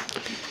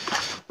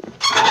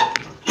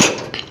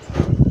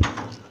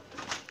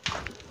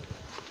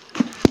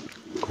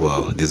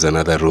 Wow, this is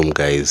another room,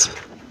 guys.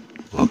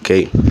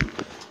 Okay.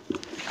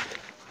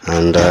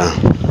 And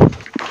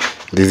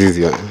this is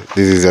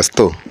your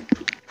store.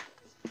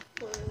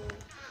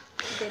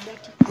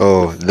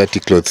 Oh, dirty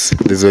clothes.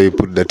 This is where you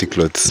put dirty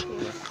clothes.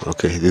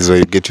 Okay, this is where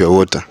you get your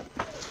water.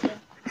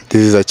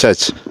 This is a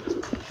church.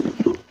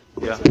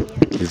 Yeah.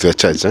 This is your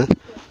church, huh?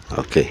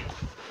 Okay.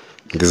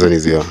 This one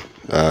is your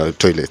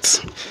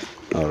toilets.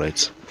 All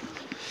right.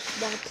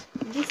 But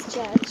this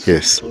church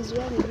Yes. is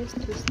where we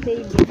used to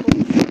stay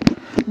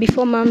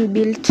before Mom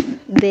built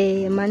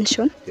the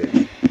mansion.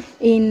 Yes.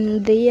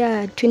 In the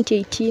year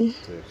 2018 Yes.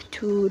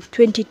 to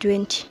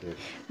 2020. Yes.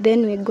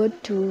 Then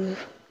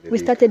we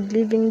started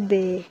living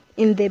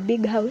in the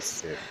big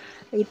house. Yes.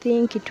 I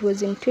think it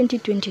was in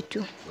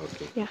 2022.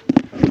 Okay. Yeah.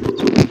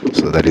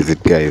 So that is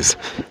it, guys.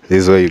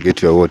 This is where you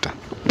get your water.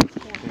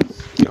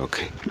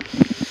 Okay.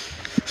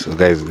 So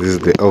guys, this is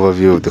the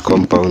overview of the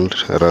compound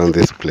around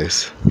this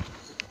place.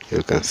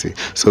 You can see.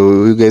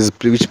 So you guys,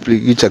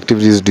 which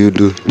activities do you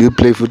do? Do you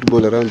play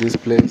football around this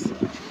place?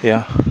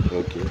 Yeah.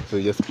 Okay. So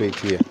you just play it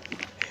here.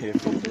 Yeah.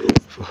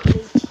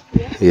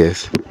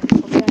 Yes.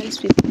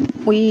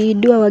 We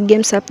do our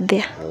games up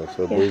there.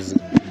 So boys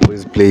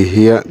play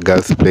here,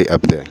 girls play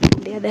up there.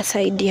 The other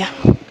side, yeah.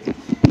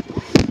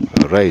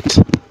 All right.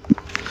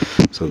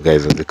 So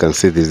guys, as you can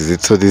see, this is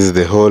it. So this is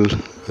the hall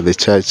of the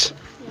church.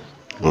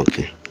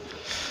 Okay.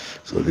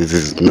 So this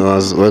is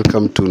Noah's.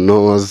 Welcome to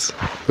Noah's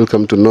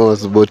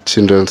Boat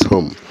Children's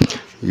Home.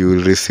 You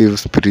will receive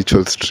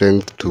spiritual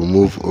strength to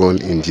move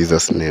on in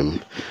Jesus'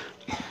 name.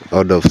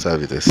 Order of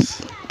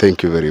services.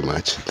 Thank you very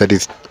much. That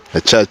is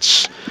a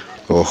church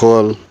or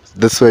hall.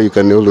 That's where you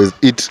can always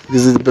eat.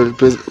 This is the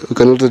place you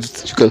can also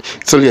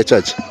it's only a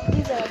church.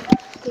 These are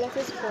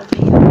classes for the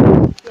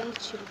young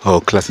children.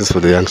 Oh, classes for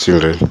the young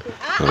children.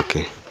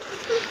 Okay.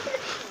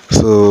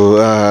 So,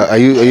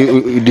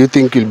 do you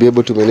think you'll be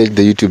able to manage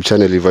the YouTube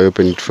channel if I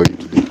open it for you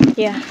today?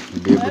 Yeah.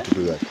 You'll be able to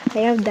do that? I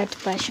have that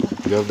passion.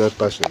 You have that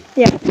passion?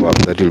 Yeah. Wow,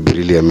 that will be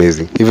really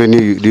amazing. Even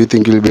you, do you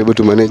think you'll be able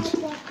to manage?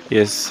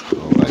 Yes.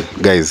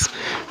 Alright. Guys,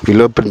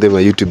 we'll open them a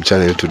YouTube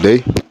channel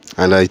today,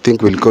 and I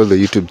think we'll call the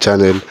YouTube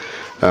channel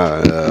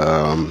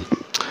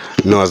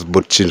Noah's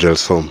Boat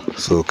Children's Home.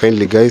 So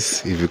kindly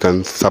guys, if you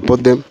can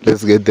support them,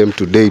 let's get them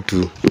today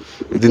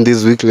within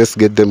this week, let's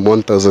get them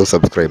 1,000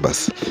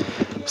 subscribers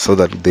so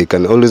that they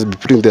can always be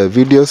putting their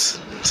videos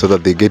so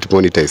that they get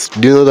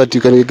monetized. Do you know that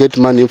you can get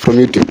money from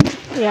YouTube?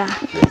 Yeah.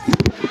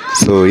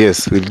 So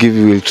yes,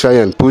 we'll try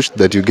and push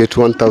that you get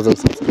 1,000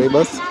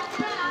 subscribers. So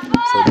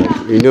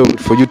that,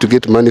 for you to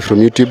get money from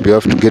YouTube, you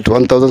have to get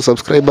 1,000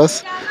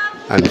 subscribers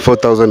and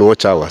 4,000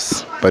 watch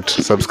hours. But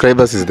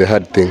subscribers is the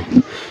hard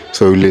thing.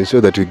 So we'll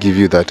ensure that we give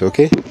you that,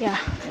 okay? Yeah.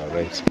 All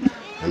right.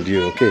 And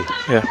you, okay?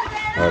 Yeah.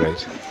 All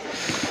right.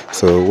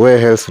 So where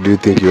else do you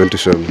think you want to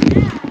show me?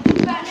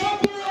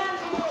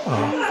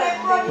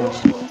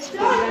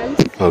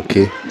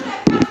 Okay.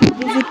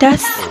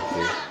 Visitors.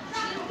 Okay.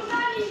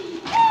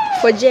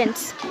 For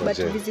gents, but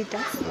gents.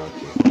 visitors.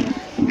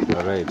 Okay.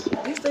 All right.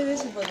 This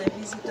is for the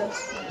visitors.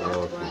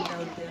 Okay.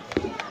 Out there.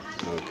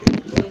 Okay.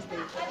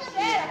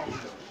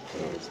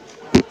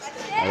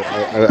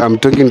 I'm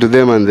talking to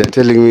them and they're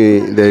telling me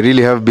they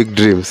really have big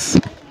dreams.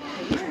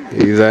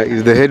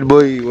 Is the head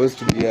boy, he wants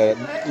to be a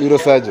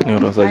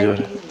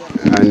neurosurgeon.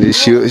 And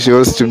she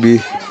wants to be...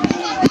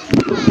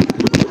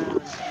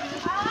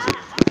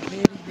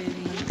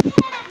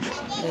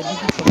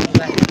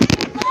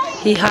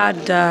 He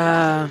had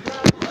a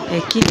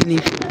kidney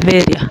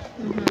failure.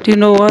 Do you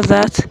know what's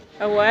that?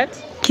 A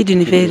what?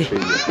 Kidney failure.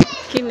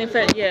 Kidney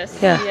failure. Yes.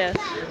 Yeah. Yes.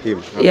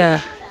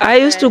 Yeah. I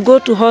used to go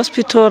to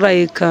hospital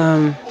like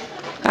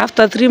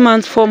after 3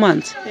 months, 4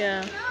 months.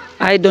 Yeah.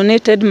 I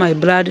donated my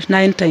blood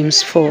 9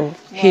 times for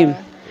him.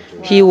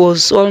 He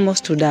was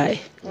almost to die.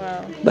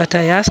 Wow. But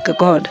I asked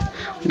God,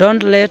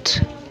 don't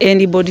let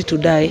anybody to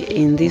die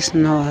in this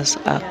Noah's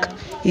Ark.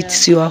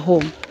 It's your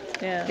home.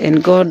 Yeah.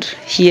 And God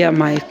hear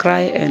my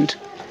cry, and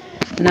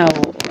now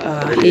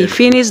he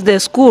finished the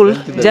school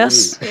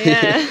just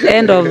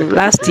end of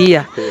last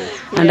year.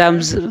 And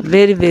I'm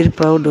very, very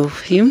proud of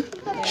him.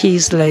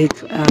 He's like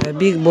a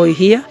big boy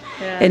here,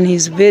 and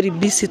he's very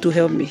busy to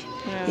help me.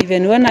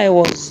 Even when I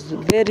was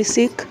very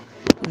sick,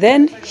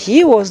 then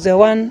he was the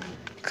one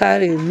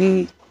carrying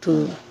me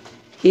to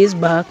his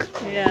back,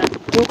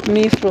 took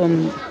me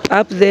from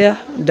up there,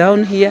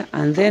 down here,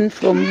 and then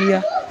from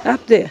here,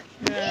 up there.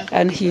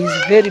 And he's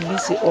very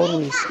busy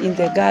always in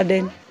the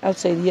garden,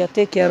 outside here,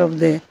 take care of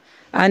the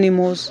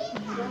animals,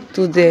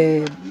 to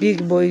the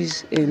big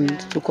boys, and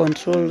to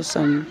control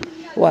some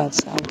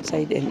works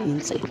outside and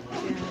inside.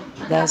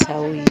 That's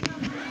how we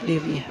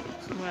live here.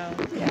 Wow.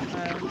 Yeah.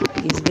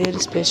 Wow. He's a very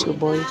special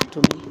boy to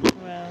me.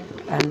 Wow.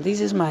 And this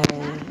is my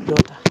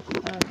daughter.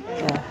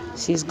 Okay. Yeah,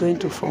 she's going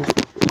to Form 4.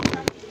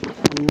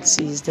 And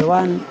she's the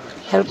one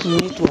helping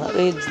me to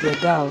raise the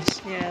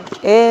girls. Yes.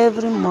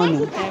 Every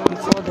morning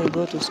before they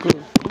go to school,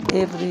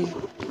 every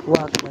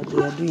work that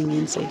they are doing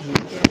inside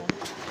here,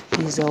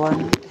 he's the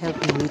one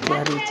helping me to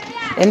read.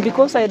 And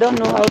because I don't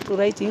know how to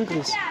write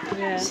English,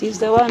 she's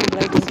the one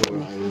writing for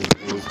me.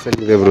 I was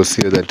telling them,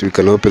 Rocio, that we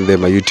can open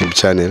them a YouTube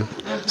channel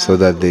so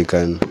that they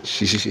can,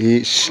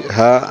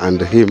 her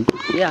and him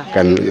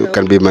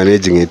can be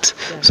managing it.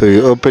 So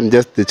you open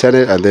just the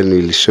channel and then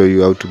we'll show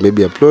you how to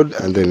maybe upload,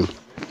 and then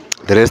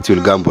the rest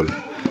you'll gamble.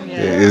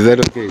 Is that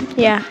okay?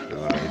 Yeah.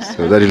 Alright.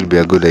 So that will be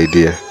a good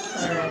idea.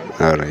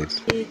 Alright.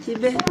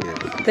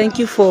 Thank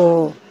you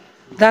for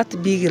that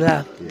big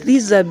love.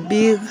 This is a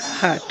big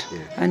heart,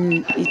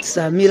 and it's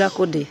a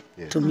miracle day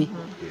to me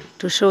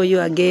to show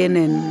you again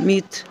and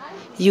meet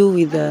you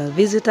with the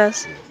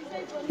visitors.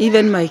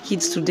 Even my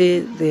kids today,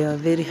 they are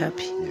very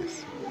happy.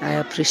 I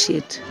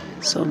appreciate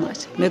so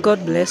much. May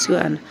God bless you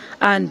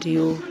and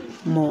you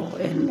more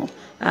and more,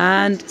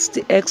 and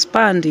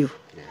expand you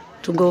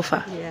to go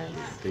far. Yes.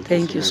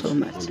 Thank you so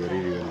much. And you're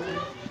really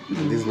welcome.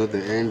 And this is not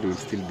the end. We'll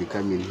still be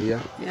coming here.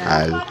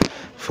 Yeah.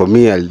 For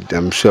me,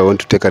 I'm sure I want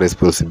to take a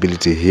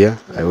responsibility here.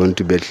 I want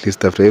to be at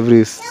least after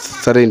every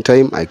certain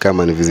time, I come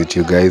and visit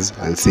you guys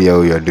and see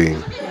how you are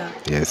doing. Yeah.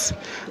 Yes.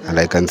 And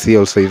I can see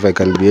also if I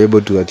can be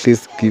able to at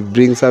least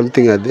bring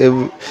something,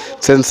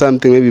 send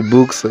something, maybe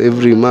books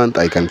every month.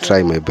 I can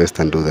try my best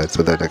and do that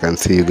so that I can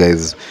see you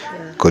guys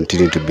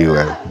continue to be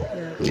well.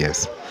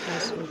 Yes.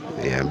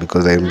 Yeah,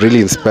 because I'm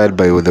really inspired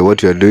by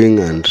what you're doing,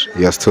 and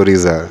your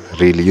stories are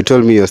really. You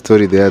told me your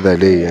story the other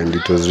day, and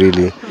it was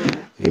really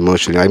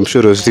emotional. I'm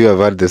sure you have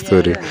heard the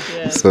story.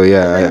 So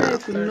I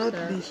could not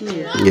be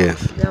here.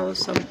 Yes. There was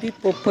some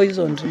people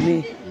poisoned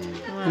me,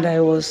 and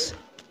I was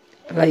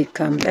like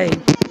I'm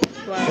dying.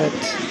 But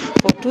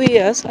for 2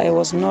 years I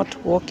was not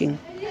walking.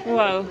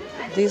 Wow.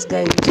 This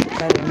guy used to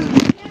carry me.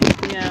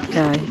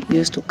 Yeah, he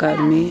used to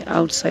carry me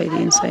outside,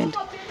 inside.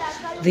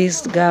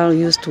 This girl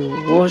used to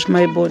wash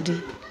my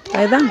body.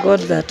 I thank God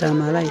that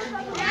I'm alive.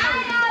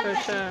 For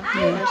sure.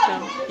 For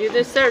sure. You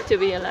deserve to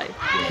be alive.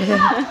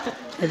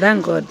 I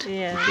thank God.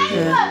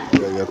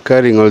 You're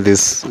carrying all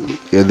this.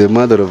 You're the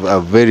mother of a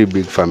very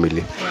big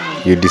family.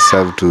 You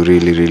deserve to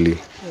really, really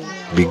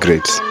be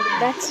great.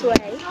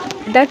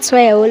 That's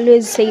why I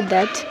always say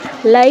that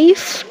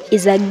life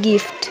is a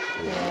gift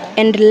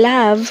and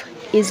love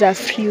is a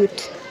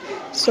fruit.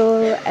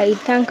 So I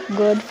thank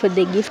God for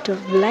the gift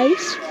of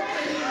life,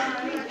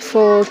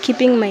 for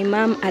keeping my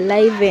mom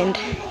alive and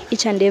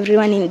each and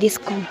everyone in this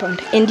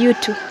compound, and you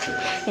too,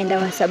 and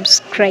our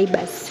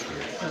subscribers.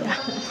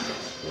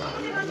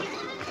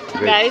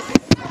 Guys,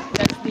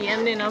 that's the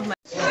ending of my...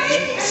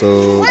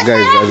 So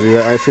guys,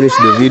 as I finished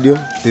the video,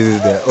 this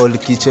is the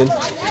old kitchen.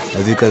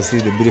 As you can see,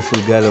 the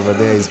beautiful girl over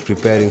there is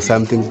preparing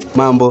something.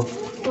 Mambo,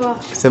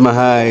 sema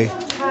hi.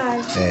 Hi.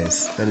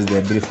 Yes, that is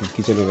the beautiful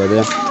kitchen over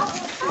there.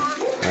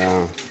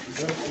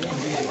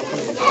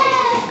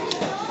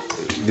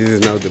 This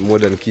is now the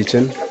modern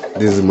kitchen.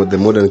 This is the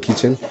modern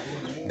kitchen.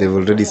 They've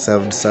already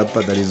served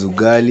supper, that is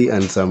ugali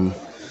and some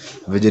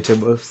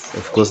vegetables.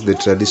 Of course, the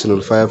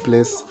traditional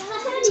fireplace.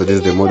 So this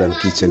is the modern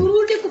kitchen.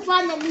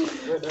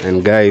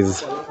 And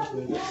guys,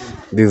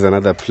 this is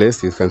another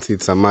place. You can see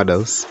it's a mud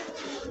house.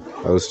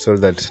 I was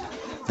told that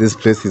this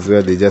place is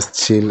where they just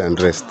chill and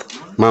rest.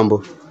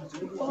 Mambo,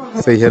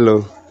 say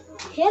hello.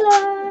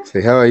 Hello.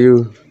 Say how are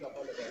you?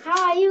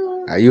 How are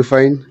you? Are you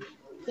fine?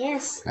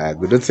 Yes.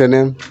 Good. What's your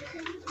name?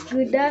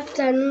 Good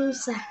afternoon,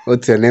 sir.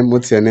 What's your name?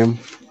 What's your name?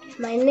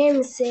 My name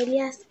is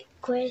Elias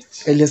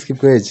Kikwech. Elias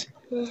Kikwech.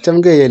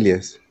 Chamge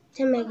Elias.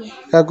 Chamege.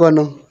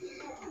 Kakono.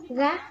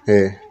 Ga.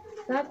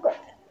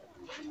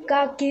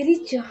 Ka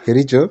Kericho.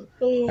 Kericho?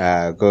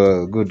 Yeah.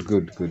 Good.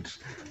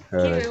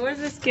 Kiwi, where's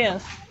the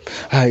scale?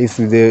 It's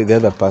the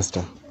other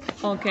pastor.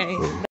 Okay.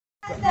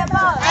 Balance the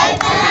ball.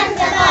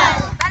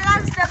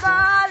 Balance the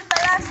ball.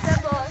 Balance the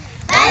ball.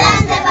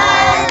 Balance the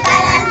ball.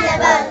 Balance the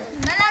ball.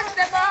 Balance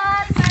the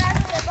ball.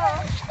 Balance the ball. Balance the ball.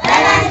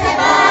 Balance the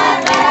ball.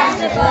 Balance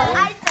the ball.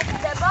 I take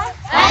the ball.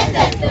 I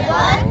take the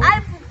ball. I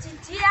put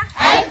it here.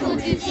 I put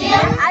it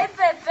here. I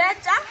pay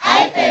better.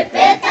 I pay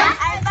better.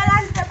 I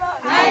balance the ball.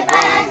 I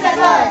balance the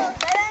ball.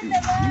 Balance the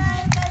ball.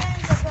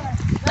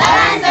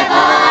 Balance the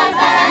ball.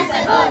 Balance the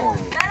ball.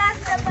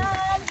 Balance the ball.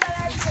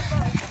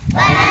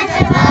 Balance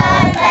the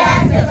ball.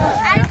 Balance the ball.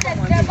 I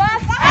take the ball.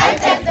 I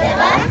take the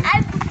ball. I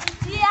put it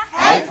here.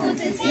 I put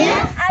it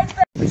here. I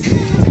put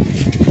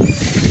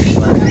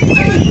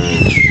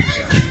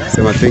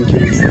Sema thank you.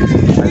 So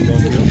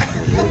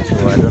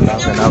I don't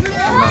have enough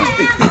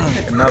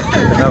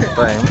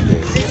time.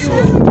 So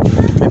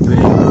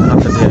maybe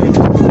after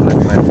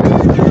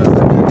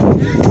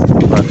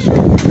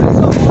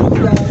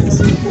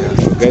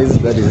Guys,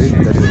 that is it.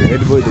 That is the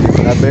head boy. That is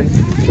Abel.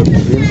 Talk to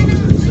him.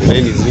 The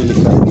rain is really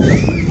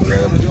coming.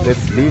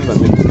 Let's leave and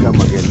then we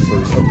come again. So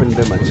we open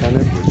them a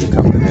channel. We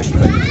come the next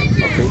time.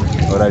 Okay?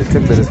 Or I'll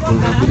take the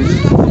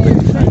responsibility to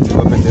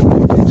open them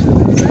a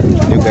channel.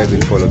 You guys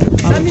will follow them.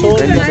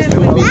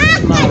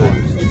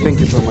 Thank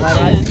you so much.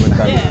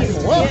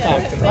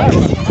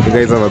 You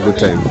guys have a good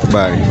time.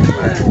 Bye.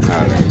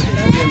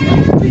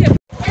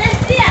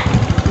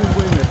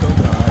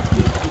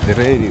 The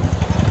rain is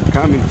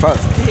coming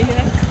fast.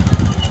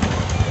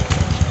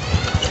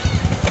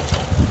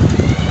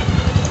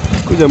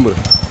 Kuja mbona.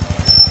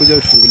 Kuja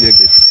ufungulie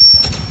gate.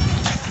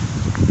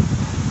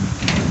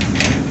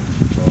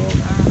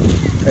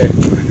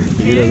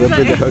 You know,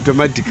 that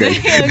automatically.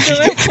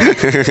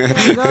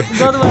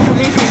 God was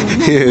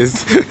listening. Yes.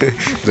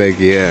 Like,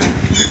 yeah.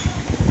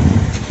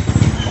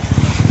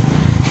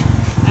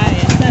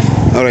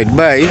 All right,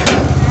 bye.